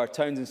of our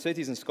towns and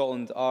cities in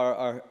Scotland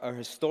are our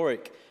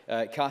historic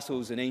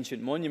castles and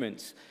ancient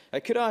monuments. I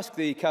could ask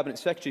the Cabinet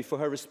Secretary for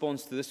her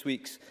response to this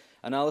week's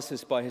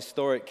analysis by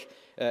Historic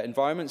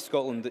Environment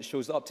Scotland that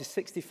shows that up to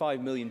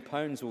 £65 million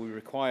will be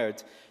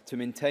required to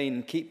maintain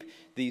and keep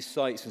these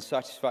sites in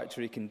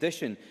satisfactory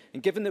condition.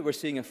 And given that we're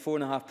seeing a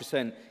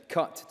 4.5%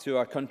 cut to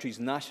our country's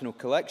national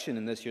collection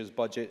in this year's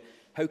budget,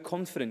 how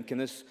confident can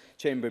this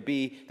chamber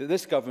be that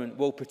this government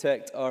will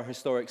protect our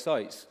historic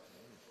sites?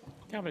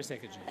 Cabinet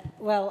Secretary.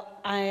 Well,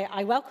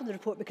 I welcome the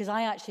report because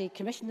I actually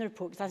commissioned the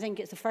report because I think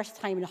it's the first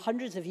time in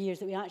hundreds of years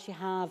that we actually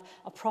have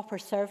a proper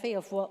survey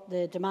of what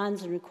the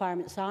demands and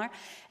requirements are.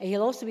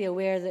 You'll also be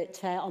aware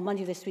that on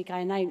Monday this week I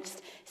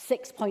announced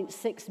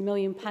 £6.6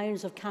 million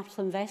of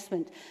capital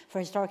investment for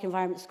Historic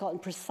Environment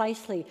Scotland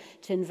precisely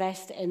to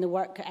invest in the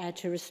work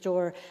to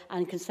restore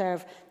and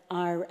conserve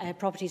our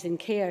properties in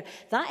care.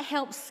 That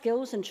helps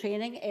skills and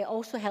training. It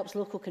also helps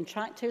local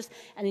contractors,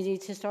 and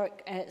indeed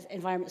Historic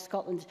Environment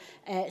Scotland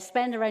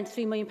spend around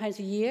 £3 million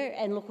a year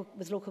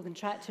with local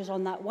contractors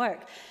on that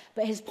work.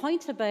 But his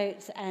point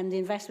about the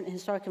investment in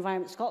Historic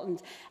Environment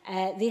Scotland,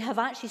 they have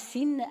actually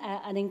seen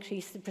an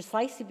increase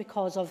precisely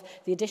because of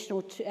the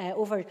additional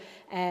over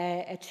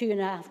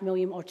 £2.5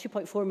 million or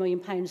 £2.4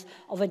 million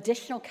of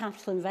additional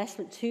capital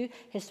investment to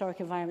Historic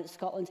Environment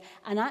Scotland.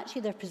 And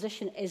actually their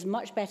position is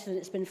much better than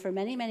it's been for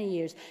many, many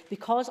years,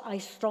 because I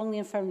strongly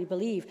and firmly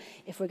believe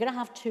if we're going to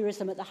have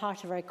tourism at the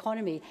heart of our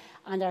economy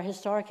and our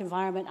historic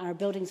environment, our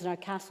buildings and our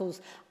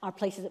castles are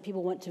places that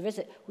people want to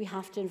visit, we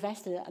have to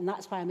invest in it. And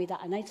that's why I made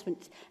that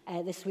announcement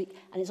this week.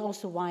 And it's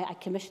also why I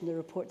commissioned the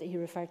report that he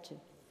referred to.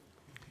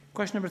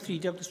 Question number 3,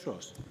 Douglas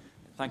Ross.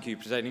 Thank you,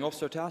 Presiding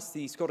Officer. To ask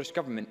the Scottish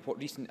Government what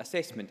recent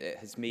assessment it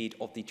has made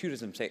of the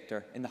tourism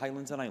sector in the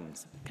Highlands and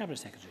Islands. Cabinet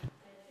Secretary.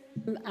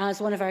 As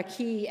one of our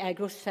key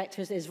growth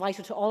sectors is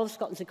vital to all of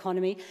Scotland's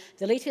economy,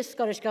 the latest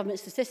Scottish Government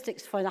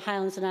statistics for the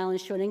Highlands and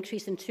Islands show an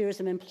increase in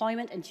tourism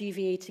employment and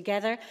GVA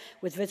together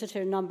with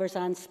visitor numbers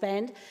and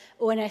spend.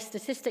 ONS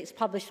statistics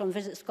published on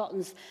Visit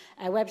Scotland's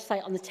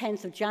website on the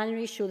 10th of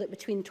January show that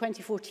between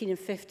 2014 and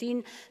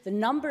 15, the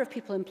number of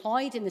people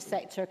employed in the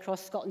sector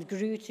across Scotland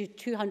grew to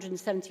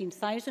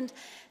 217,000.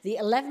 The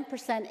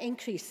 11%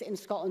 increase in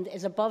Scotland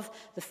is above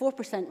the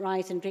 4%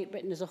 rise in Great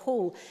Britain as a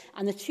whole,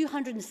 and the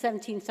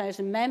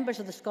 217,000 members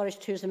of the Scottish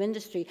tourism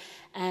industry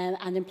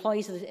and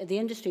employees of the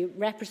industry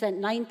represent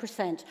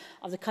 9%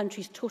 of the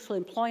country's total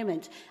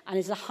employment and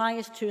is the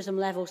highest tourism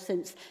level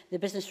since the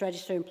Business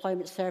Register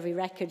Employment Survey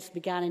records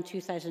began in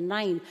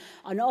 2009.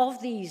 And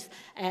of these,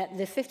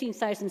 the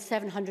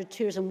 15,700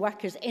 tourism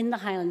workers in the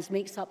Highlands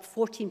makes up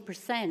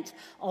 14%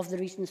 of the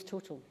region's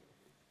total.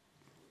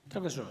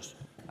 Douglas Ross.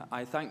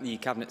 I thank the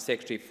Cabinet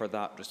Secretary for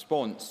that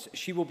response.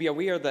 She will be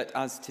aware that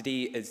as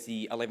today is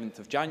the 11th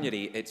of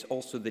January, it's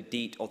also the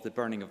date of the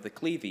burning of the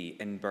Clavey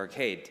in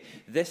Burghead.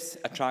 This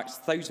attracts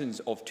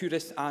thousands of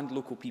tourists and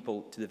local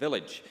people to the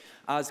village.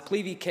 As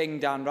Clavey King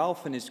Dan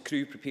Ralph and his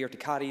crew prepare to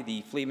carry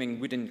the flaming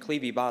wooden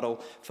Clavey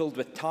barrel filled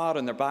with tar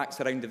on their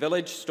backs around the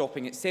village,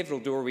 stopping at several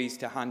doorways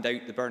to hand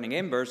out the burning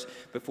embers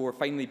before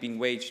finally being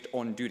wedged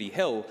on Dury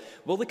Hill,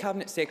 will the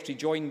Cabinet Secretary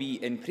join me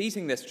in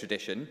praising this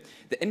tradition,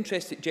 the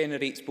interest it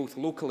generates both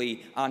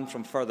locally and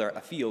from further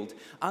afield,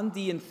 and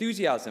the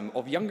enthusiasm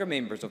of younger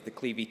members of the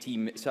Clavey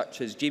team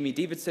such as Jamie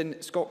Davidson,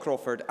 Scott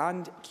Crawford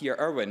and Keir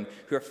Irwin,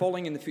 who are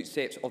following in the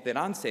footsteps of their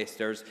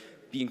ancestors,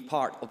 being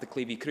part of the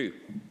Clavey crew?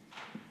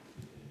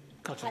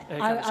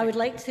 I would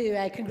like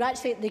to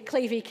congratulate the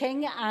Clavey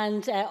King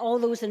and all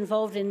those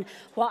involved in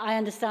what I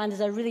understand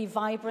is a really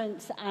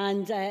vibrant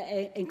and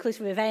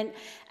inclusive event,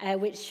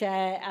 which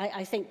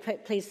I think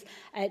pays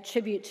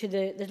tribute to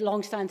the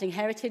long-standing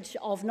heritage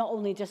of not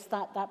only just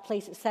that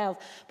place itself,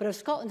 but of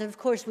Scotland. And of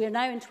course, we are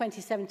now in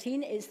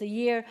 2017. It's the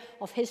year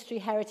of history,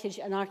 heritage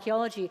and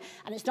archaeology.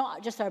 And it's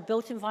not just our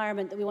built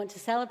environment that we want to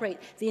celebrate.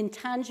 The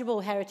intangible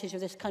heritage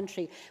of this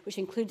country, which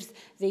includes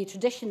the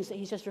traditions that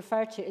he's just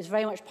referred to, is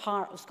very much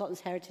part of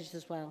Scotland's heritage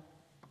as well.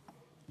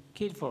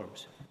 Kate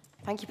Forbes.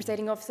 Thank you,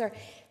 Presiding Officer.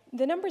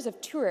 The numbers of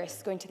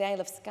tourists going to the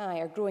Isle of Skye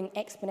are growing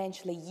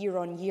exponentially year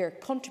on year,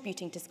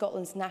 contributing to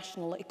Scotland's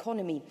national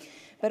economy,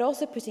 but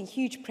also putting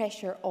huge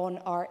pressure on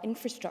our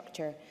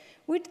infrastructure.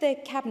 Would the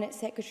Cabinet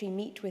Secretary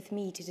meet with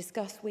me to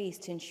discuss ways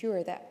to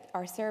ensure that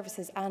our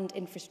services and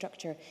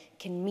infrastructure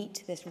can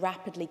meet this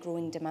rapidly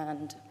growing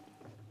demand?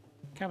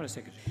 Cabinet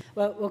Secretary.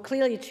 Well,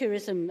 clearly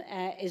tourism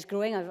is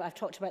growing. I've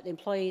talked about the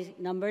employee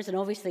numbers, and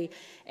obviously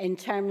in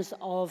terms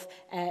of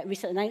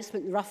recent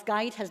announcement, the Rough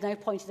Guide has now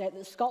pointed out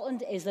that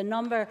Scotland is the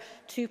number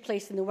 2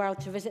 place in the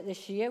world to visit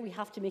this year. We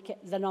have to make it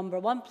the number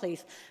 1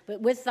 place. But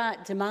with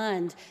that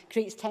demand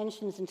creates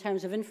tensions in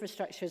terms of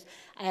infrastructures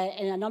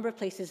in a number of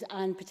places,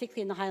 and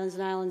particularly in the Highlands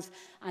and Islands,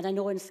 and I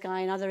know in Skye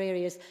and other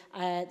areas,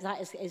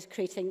 that is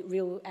creating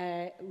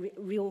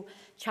real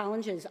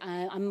challenges.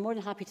 I'm more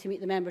than happy to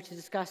meet the member to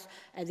discuss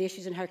the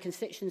issues in her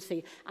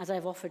constituency, as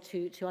I've offered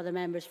to other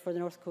members for the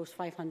North Coast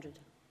 500.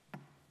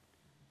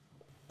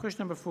 Question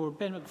number 4,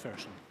 Ben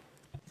McPherson.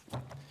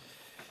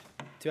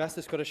 To ask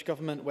the Scottish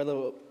Government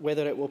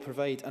whether it will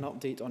provide an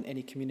update on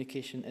any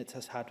communication it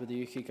has had with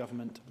the UK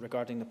Government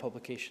regarding the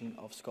publication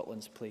of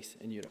Scotland's place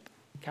in Europe.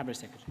 Cabinet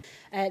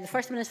Secretary. The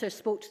First Minister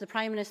spoke to the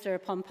Prime Minister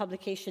upon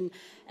publication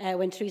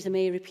when Theresa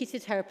May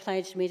repeated her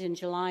pledge made in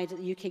July that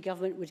the UK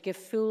Government would give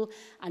full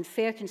and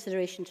fair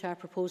consideration to our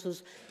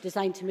proposals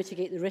designed to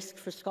mitigate the risk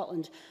for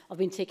Scotland of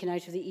being taken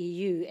out of the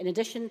EU. In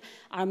addition,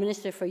 our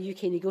Minister for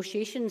UK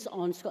negotiations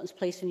on Scotland's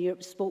place in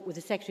Europe spoke with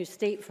the Secretary of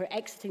State for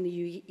exiting the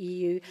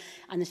EU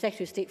and the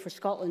Secretary of State for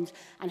Scotland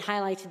and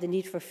highlighted the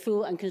need for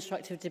full and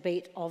constructive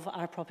debate of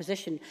our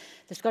proposition.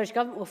 The Scottish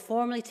Government will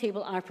formally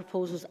table our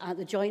proposals at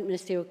the Joint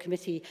Ministerial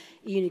Committee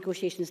EU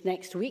negotiations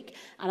next week,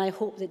 and I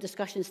hope that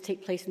discussions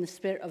take place in the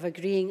spirit of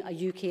agreeing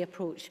a UK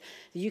approach.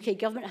 The UK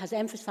Government has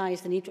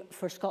emphasised the need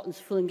for Scotland's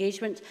full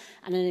engagement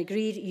and an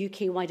agreed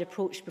UK-wide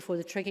approach before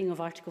the triggering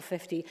of Article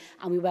 50,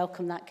 and we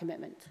welcome that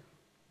commitment.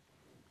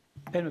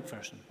 Ben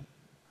McPherson.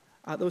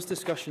 At those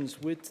discussions,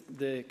 would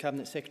the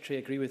Cabinet Secretary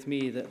agree with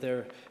me that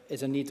there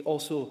is a need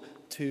also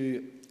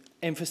to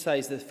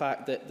emphasise the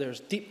fact that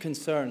there's deep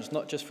concerns,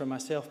 not just from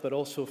myself, but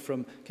also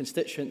from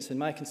constituents in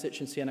my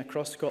constituency and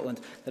across Scotland,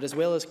 that as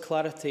well as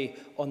clarity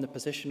on the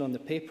position on the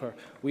paper,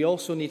 we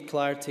also need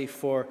clarity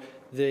for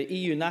the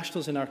EU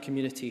nationals in our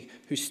community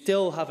who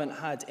still haven't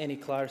had any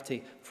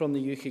clarity from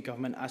the UK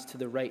Government as to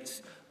the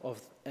rights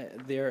of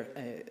their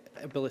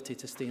ability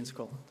to stay in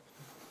Scotland.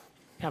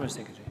 Cabinet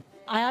Secretary.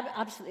 I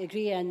absolutely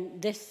agree,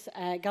 and this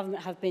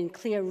government have been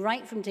clear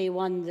right from day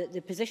one that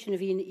the position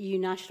of EU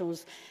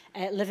nationals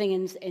living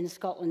in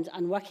Scotland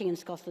and working in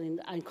Scotland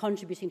and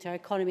contributing to our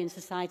economy and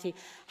society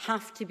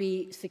have to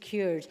be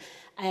secured.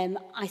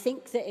 I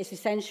think that it's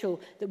essential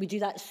that we do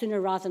that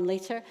sooner rather than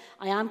later.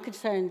 I am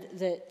concerned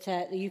that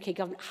the UK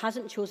government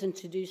hasn't chosen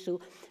to do so,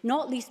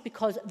 not least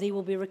because they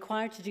will be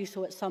required to do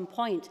so at some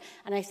point.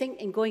 And I think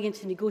in going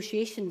into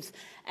negotiations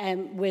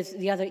with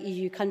the other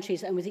EU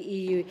countries and with the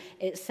EU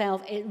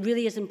itself, it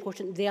really is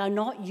important they are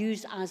not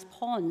used as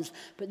pawns,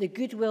 but the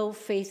goodwill,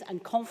 faith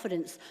and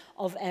confidence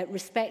of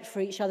respect for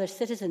each other's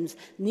citizens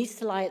needs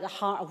to lie at the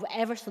heart of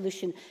whatever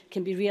solution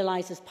can be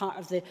realised as part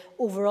of the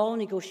overall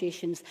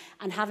negotiations.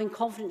 And having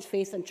confidence,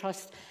 faith and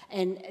trust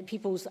in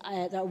peoples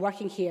that are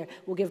working here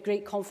will give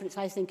great confidence,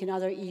 I think, in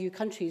other EU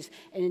countries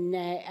in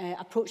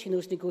approaching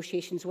those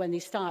negotiations when they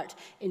start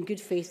in good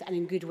faith and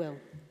in goodwill.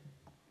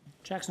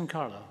 Jackson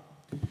Carlo.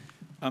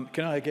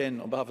 Can I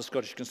again, on behalf of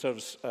Scottish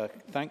Conservatives,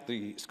 thank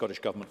the Scottish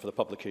Government for the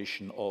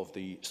publication of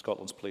the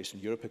Scotland's Place in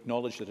Europe,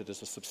 acknowledge that it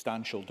is a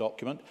substantial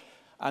document,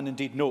 and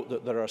indeed note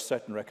that there are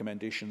certain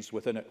recommendations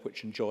within it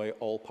which enjoy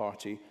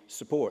all-party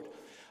support.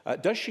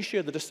 Does she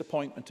share the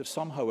disappointment of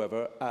some,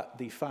 however, at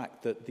the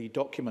fact that the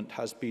document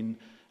has been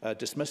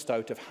dismissed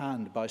out of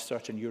hand by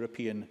certain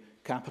European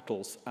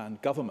capitals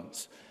and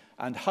governments?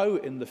 And how,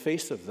 in the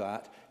face of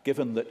that,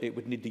 given that it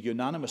would need the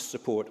unanimous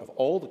support of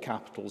all the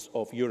capitals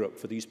of Europe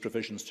for these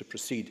provisions to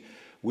proceed,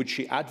 would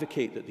she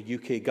advocate that the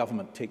UK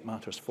Government take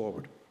matters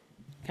forward?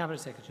 Cabinet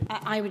Secretary.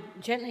 I would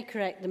gently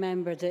correct the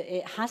member that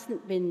it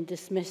hasn't been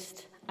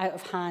dismissed out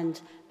of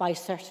hand by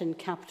certain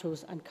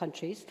capitals and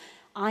countries.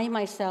 I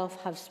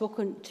myself have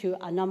spoken to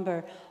a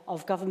number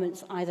of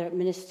governments, either at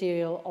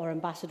ministerial or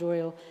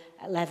ambassadorial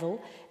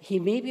level. He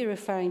may be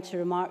referring to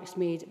remarks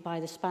made by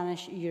the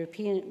Spanish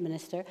European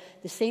Minister,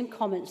 the same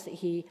comments that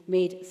he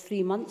made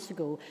 3 months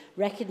ago,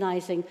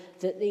 recognising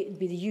that it would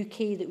be the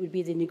UK that would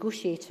be the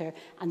negotiator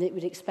and that it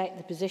would expect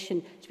the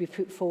position to be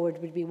put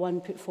forward would be one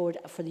put forward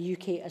for the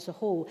UK as a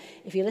whole.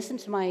 If you listen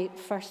to my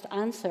first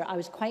answer, I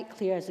was quite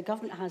clear, as the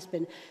government has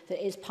been,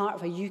 that it is part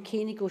of a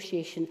UK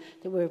negotiation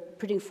that we're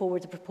putting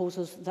forward the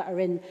proposals that are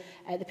in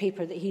the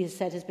paper that he has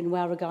said has been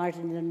well regarded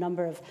in a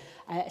number of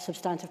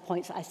substantive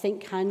points that I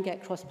think can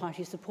get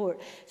cross-party support.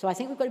 So I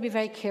think we've got to be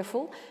very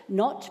careful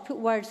not to put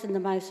words in the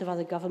mouths of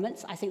other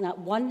governments. I think that,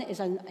 one, is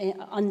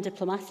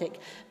undiplomatic,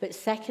 but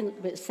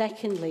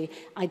secondly,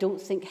 I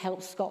don't think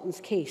helps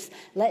Scotland's case.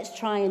 Let's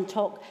try and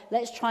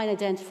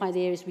identify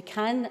the areas we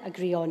can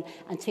agree on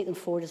and take them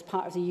forward as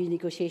part of the EU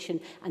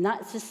negotiation. And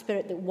that's the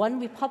spirit that, one,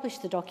 we publish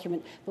the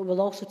document, but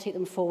we'll also take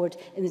them forward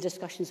in the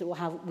discussions that we'll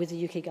have with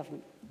the UK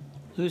Government.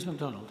 Lewis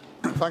MacDonald.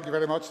 Thank you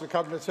very much. The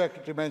Cabinet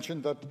Secretary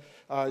mentioned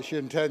that she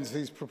intends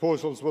these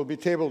proposals will be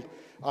tabled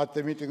at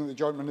the meeting of the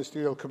Joint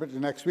Ministerial Committee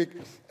next week.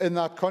 In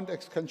that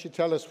context, can she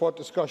tell us what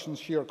discussions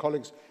she or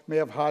colleagues may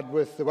have had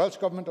with the Welsh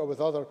Government or with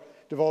other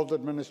devolved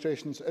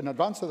administrations in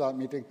advance of that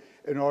meeting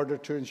in order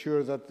to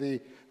ensure that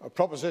the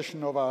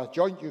proposition of a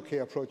joint UK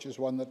approach is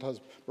one that has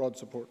broad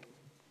support?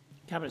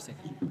 Cabinet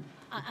Secretary.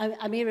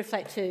 I may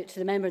reflect to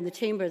the member in the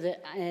chamber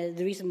that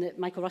the reason that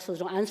Michael Russell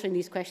is not answering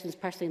these questions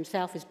personally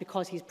himself is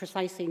because he's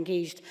precisely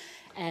engaged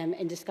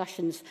in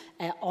discussions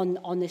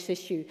on this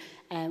issue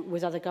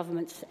with other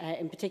governments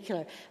in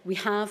particular. We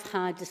have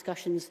had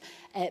discussions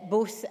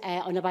both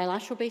on a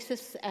bilateral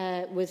basis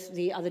with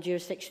the other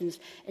jurisdictions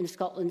in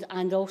Scotland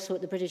and also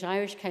at the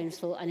British-Irish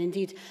Council, and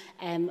indeed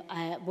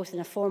both in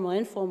a formal and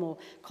informal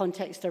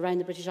context around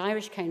the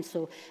British-Irish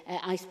Council.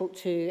 I spoke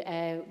to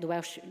the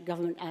Welsh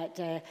Government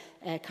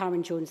at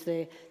Carmen Jones,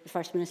 the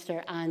First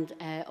Minister, and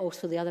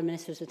also the other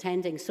ministers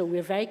attending. So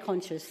we're very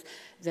conscious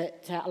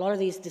that a lot of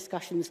these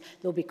discussions,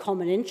 there'll be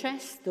common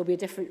interests, there'll be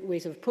different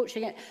ways of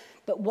approaching it.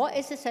 But what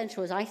is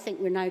essential, as I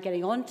think we're now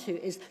getting on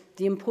to, is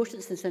the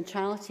importance and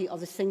centrality of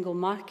the single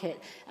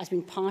market as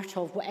being part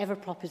of whatever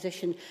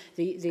proposition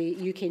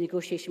the UK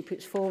negotiation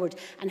puts forward,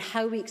 and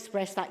how we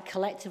express that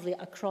collectively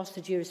across the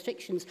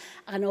jurisdictions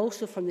and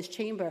also from this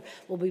chamber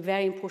will be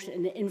very important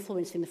in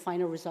influencing the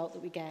final result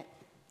that we get.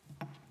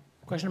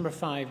 Question number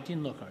 5,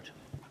 Dean Lockhart.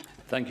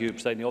 Thank you,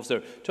 Presiding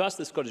Officer. To ask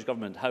the Scottish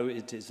Government how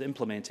it is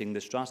implementing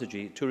the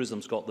strategy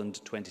Tourism Scotland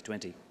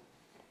 2020.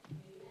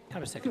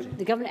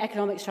 The Government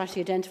Economic Strategy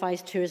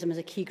identifies tourism as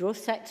a key growth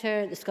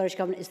sector. The Scottish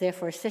Government is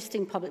therefore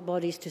assisting public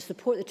bodies to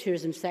support the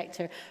tourism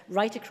sector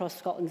right across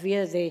Scotland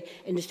via the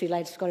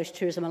industry-led Scottish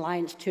Tourism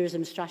Alliance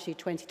Tourism Strategy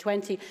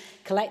 2020,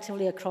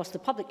 collectively across the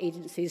public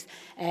agencies,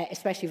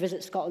 especially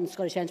Visit Scotland,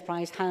 Scottish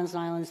Enterprise, Highlands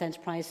and Islands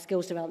Enterprise,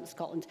 Skills Development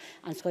Scotland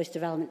and Scottish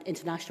Development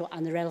International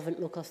and the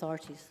relevant local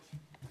authorities.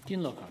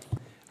 Dean Lockhart.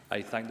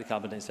 I thank the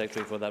Cabinet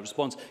Secretary for that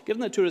response. Given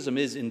that tourism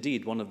is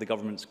indeed one of the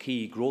Government's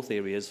key growth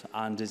areas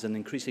and is an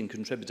increasing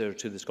contributor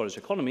to the Scottish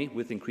economy,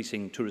 with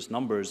increasing tourist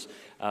numbers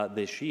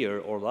this year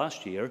or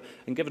last year,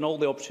 and given all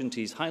the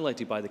opportunities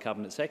highlighted by the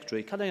Cabinet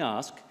Secretary, can I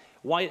ask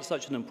why at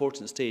such an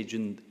important stage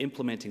in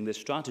implementing this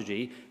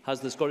strategy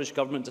has the Scottish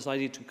Government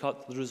decided to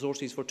cut the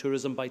resources for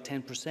tourism by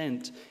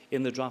 10%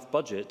 in the draft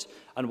budget,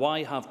 and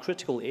why have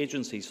critical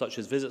agencies such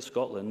as Visit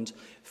Scotland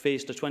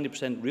faced a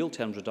 20% real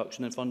terms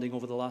reduction in funding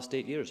over the last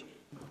 8 years?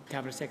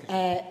 Cabinet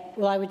Secretary.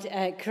 Well, I would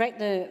correct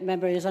the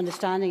member in his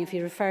understanding. If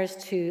he refers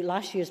to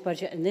last year's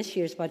budget and this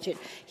year's budget,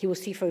 he will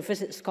see for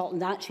Visit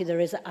Scotland actually there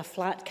is a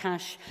flat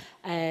cash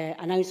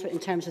announcement in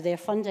terms of their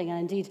funding. And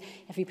indeed,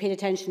 if you paid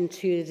attention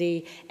to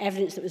the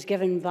evidence that was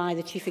given by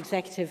the Chief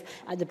Executive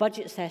at the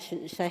budget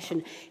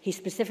session, he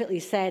specifically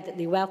said that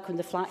they welcomed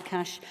the flat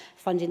cash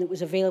funding that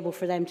was available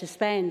for them to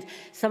spend.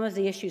 Some of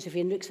the issues, if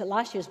you look at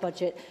last year's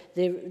budget,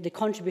 the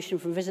contribution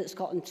from Visit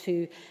Scotland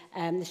to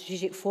the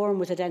Strategic Forum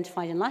was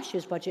identified in last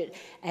year's budget.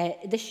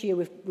 This year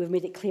we've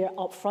made it clear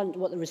up front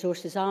what the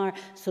resources are.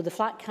 So the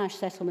flat cash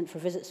settlement for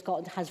Visit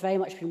Scotland has very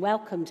much been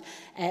welcomed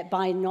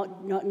by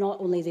not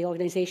only the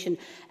organisation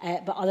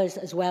but others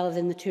as well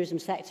within the tourism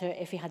sector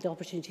if you had the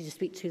opportunity to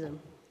speak to them.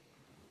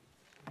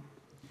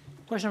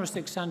 Question number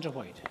 6, Sandra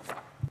White.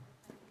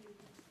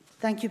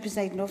 Thank you,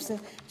 Presiding Officer.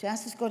 To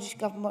ask the Scottish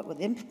Government what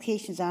the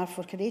implications are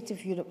for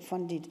Creative Europe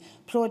funded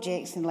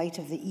projects in light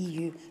of the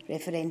EU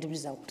referendum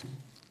result.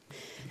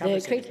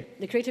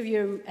 The Creative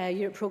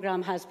Europe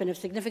programme has been of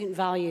significant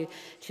value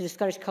to the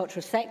Scottish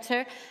cultural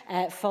sector.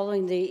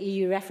 Following the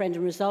EU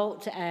referendum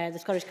result, the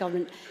Scottish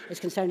Government is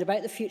concerned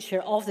about the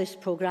future of this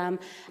programme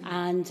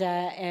and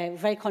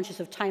very conscious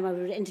of time. I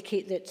would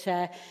indicate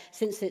that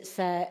since its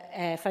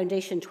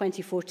foundation in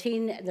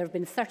 2014, there have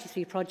been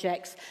 33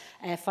 projects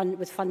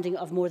with funding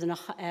of more than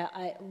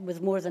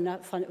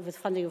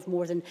funding of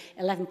more than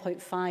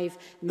 11.5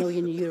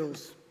 million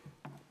euros.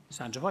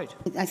 Sandra White.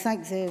 I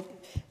thank the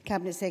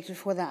Cabinet Secretary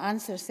for that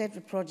answer.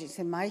 Several projects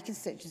in my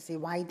constituency,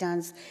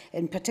 Wydans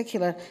in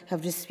particular,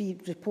 have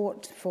received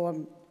report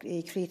from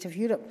Creative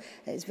Europe.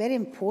 It's very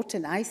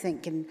important, I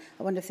think, and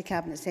I wonder if the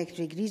Cabinet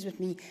Secretary agrees with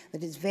me,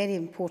 that it's very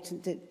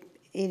important that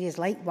areas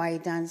like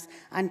Wydans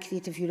and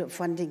Creative Europe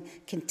funding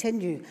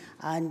continue.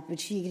 And would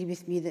she agree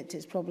with me that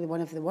it's probably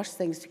one of the worst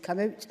things to come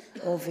out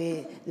of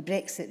the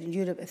Brexit in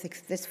Europe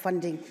if this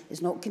funding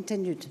is not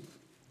continued?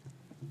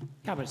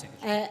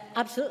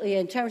 Absolutely.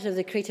 In terms of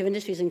the creative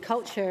industries and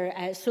culture,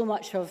 so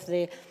much of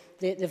the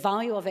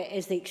value of it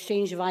is the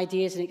exchange of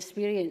ideas and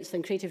experience,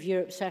 and Creative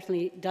Europe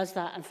certainly does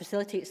that and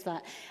facilitates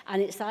that.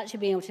 And it's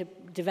actually being able to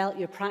develop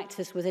your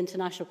practice with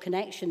international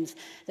connections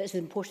that's as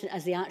important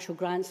as the actual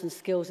grants and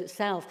skills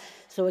itself.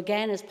 So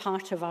again, as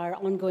part of our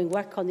ongoing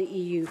work on the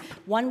EU,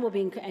 one will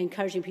be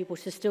encouraging people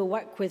to still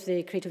work with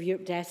the Creative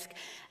Europe desk.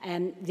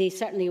 They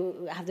certainly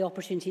have the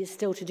opportunity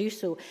still to do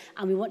so.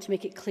 And we want to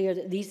make it clear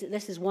that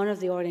this is one of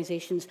the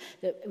organisations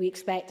that we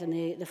expect,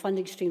 and the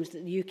funding streams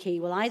that the UK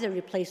will either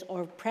replace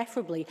or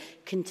preferably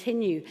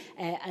continue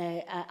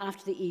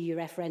after the EU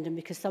referendum,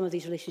 because some of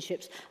these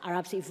relationships are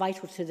absolutely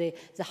vital to the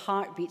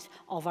heartbeat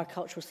of our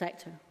cultural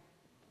sector.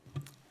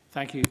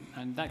 Thank you.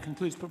 And that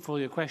concludes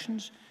portfolio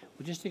questions.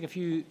 We'll just take a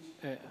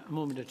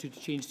moment or two to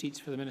change seats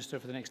for the Minister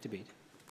for the next debate.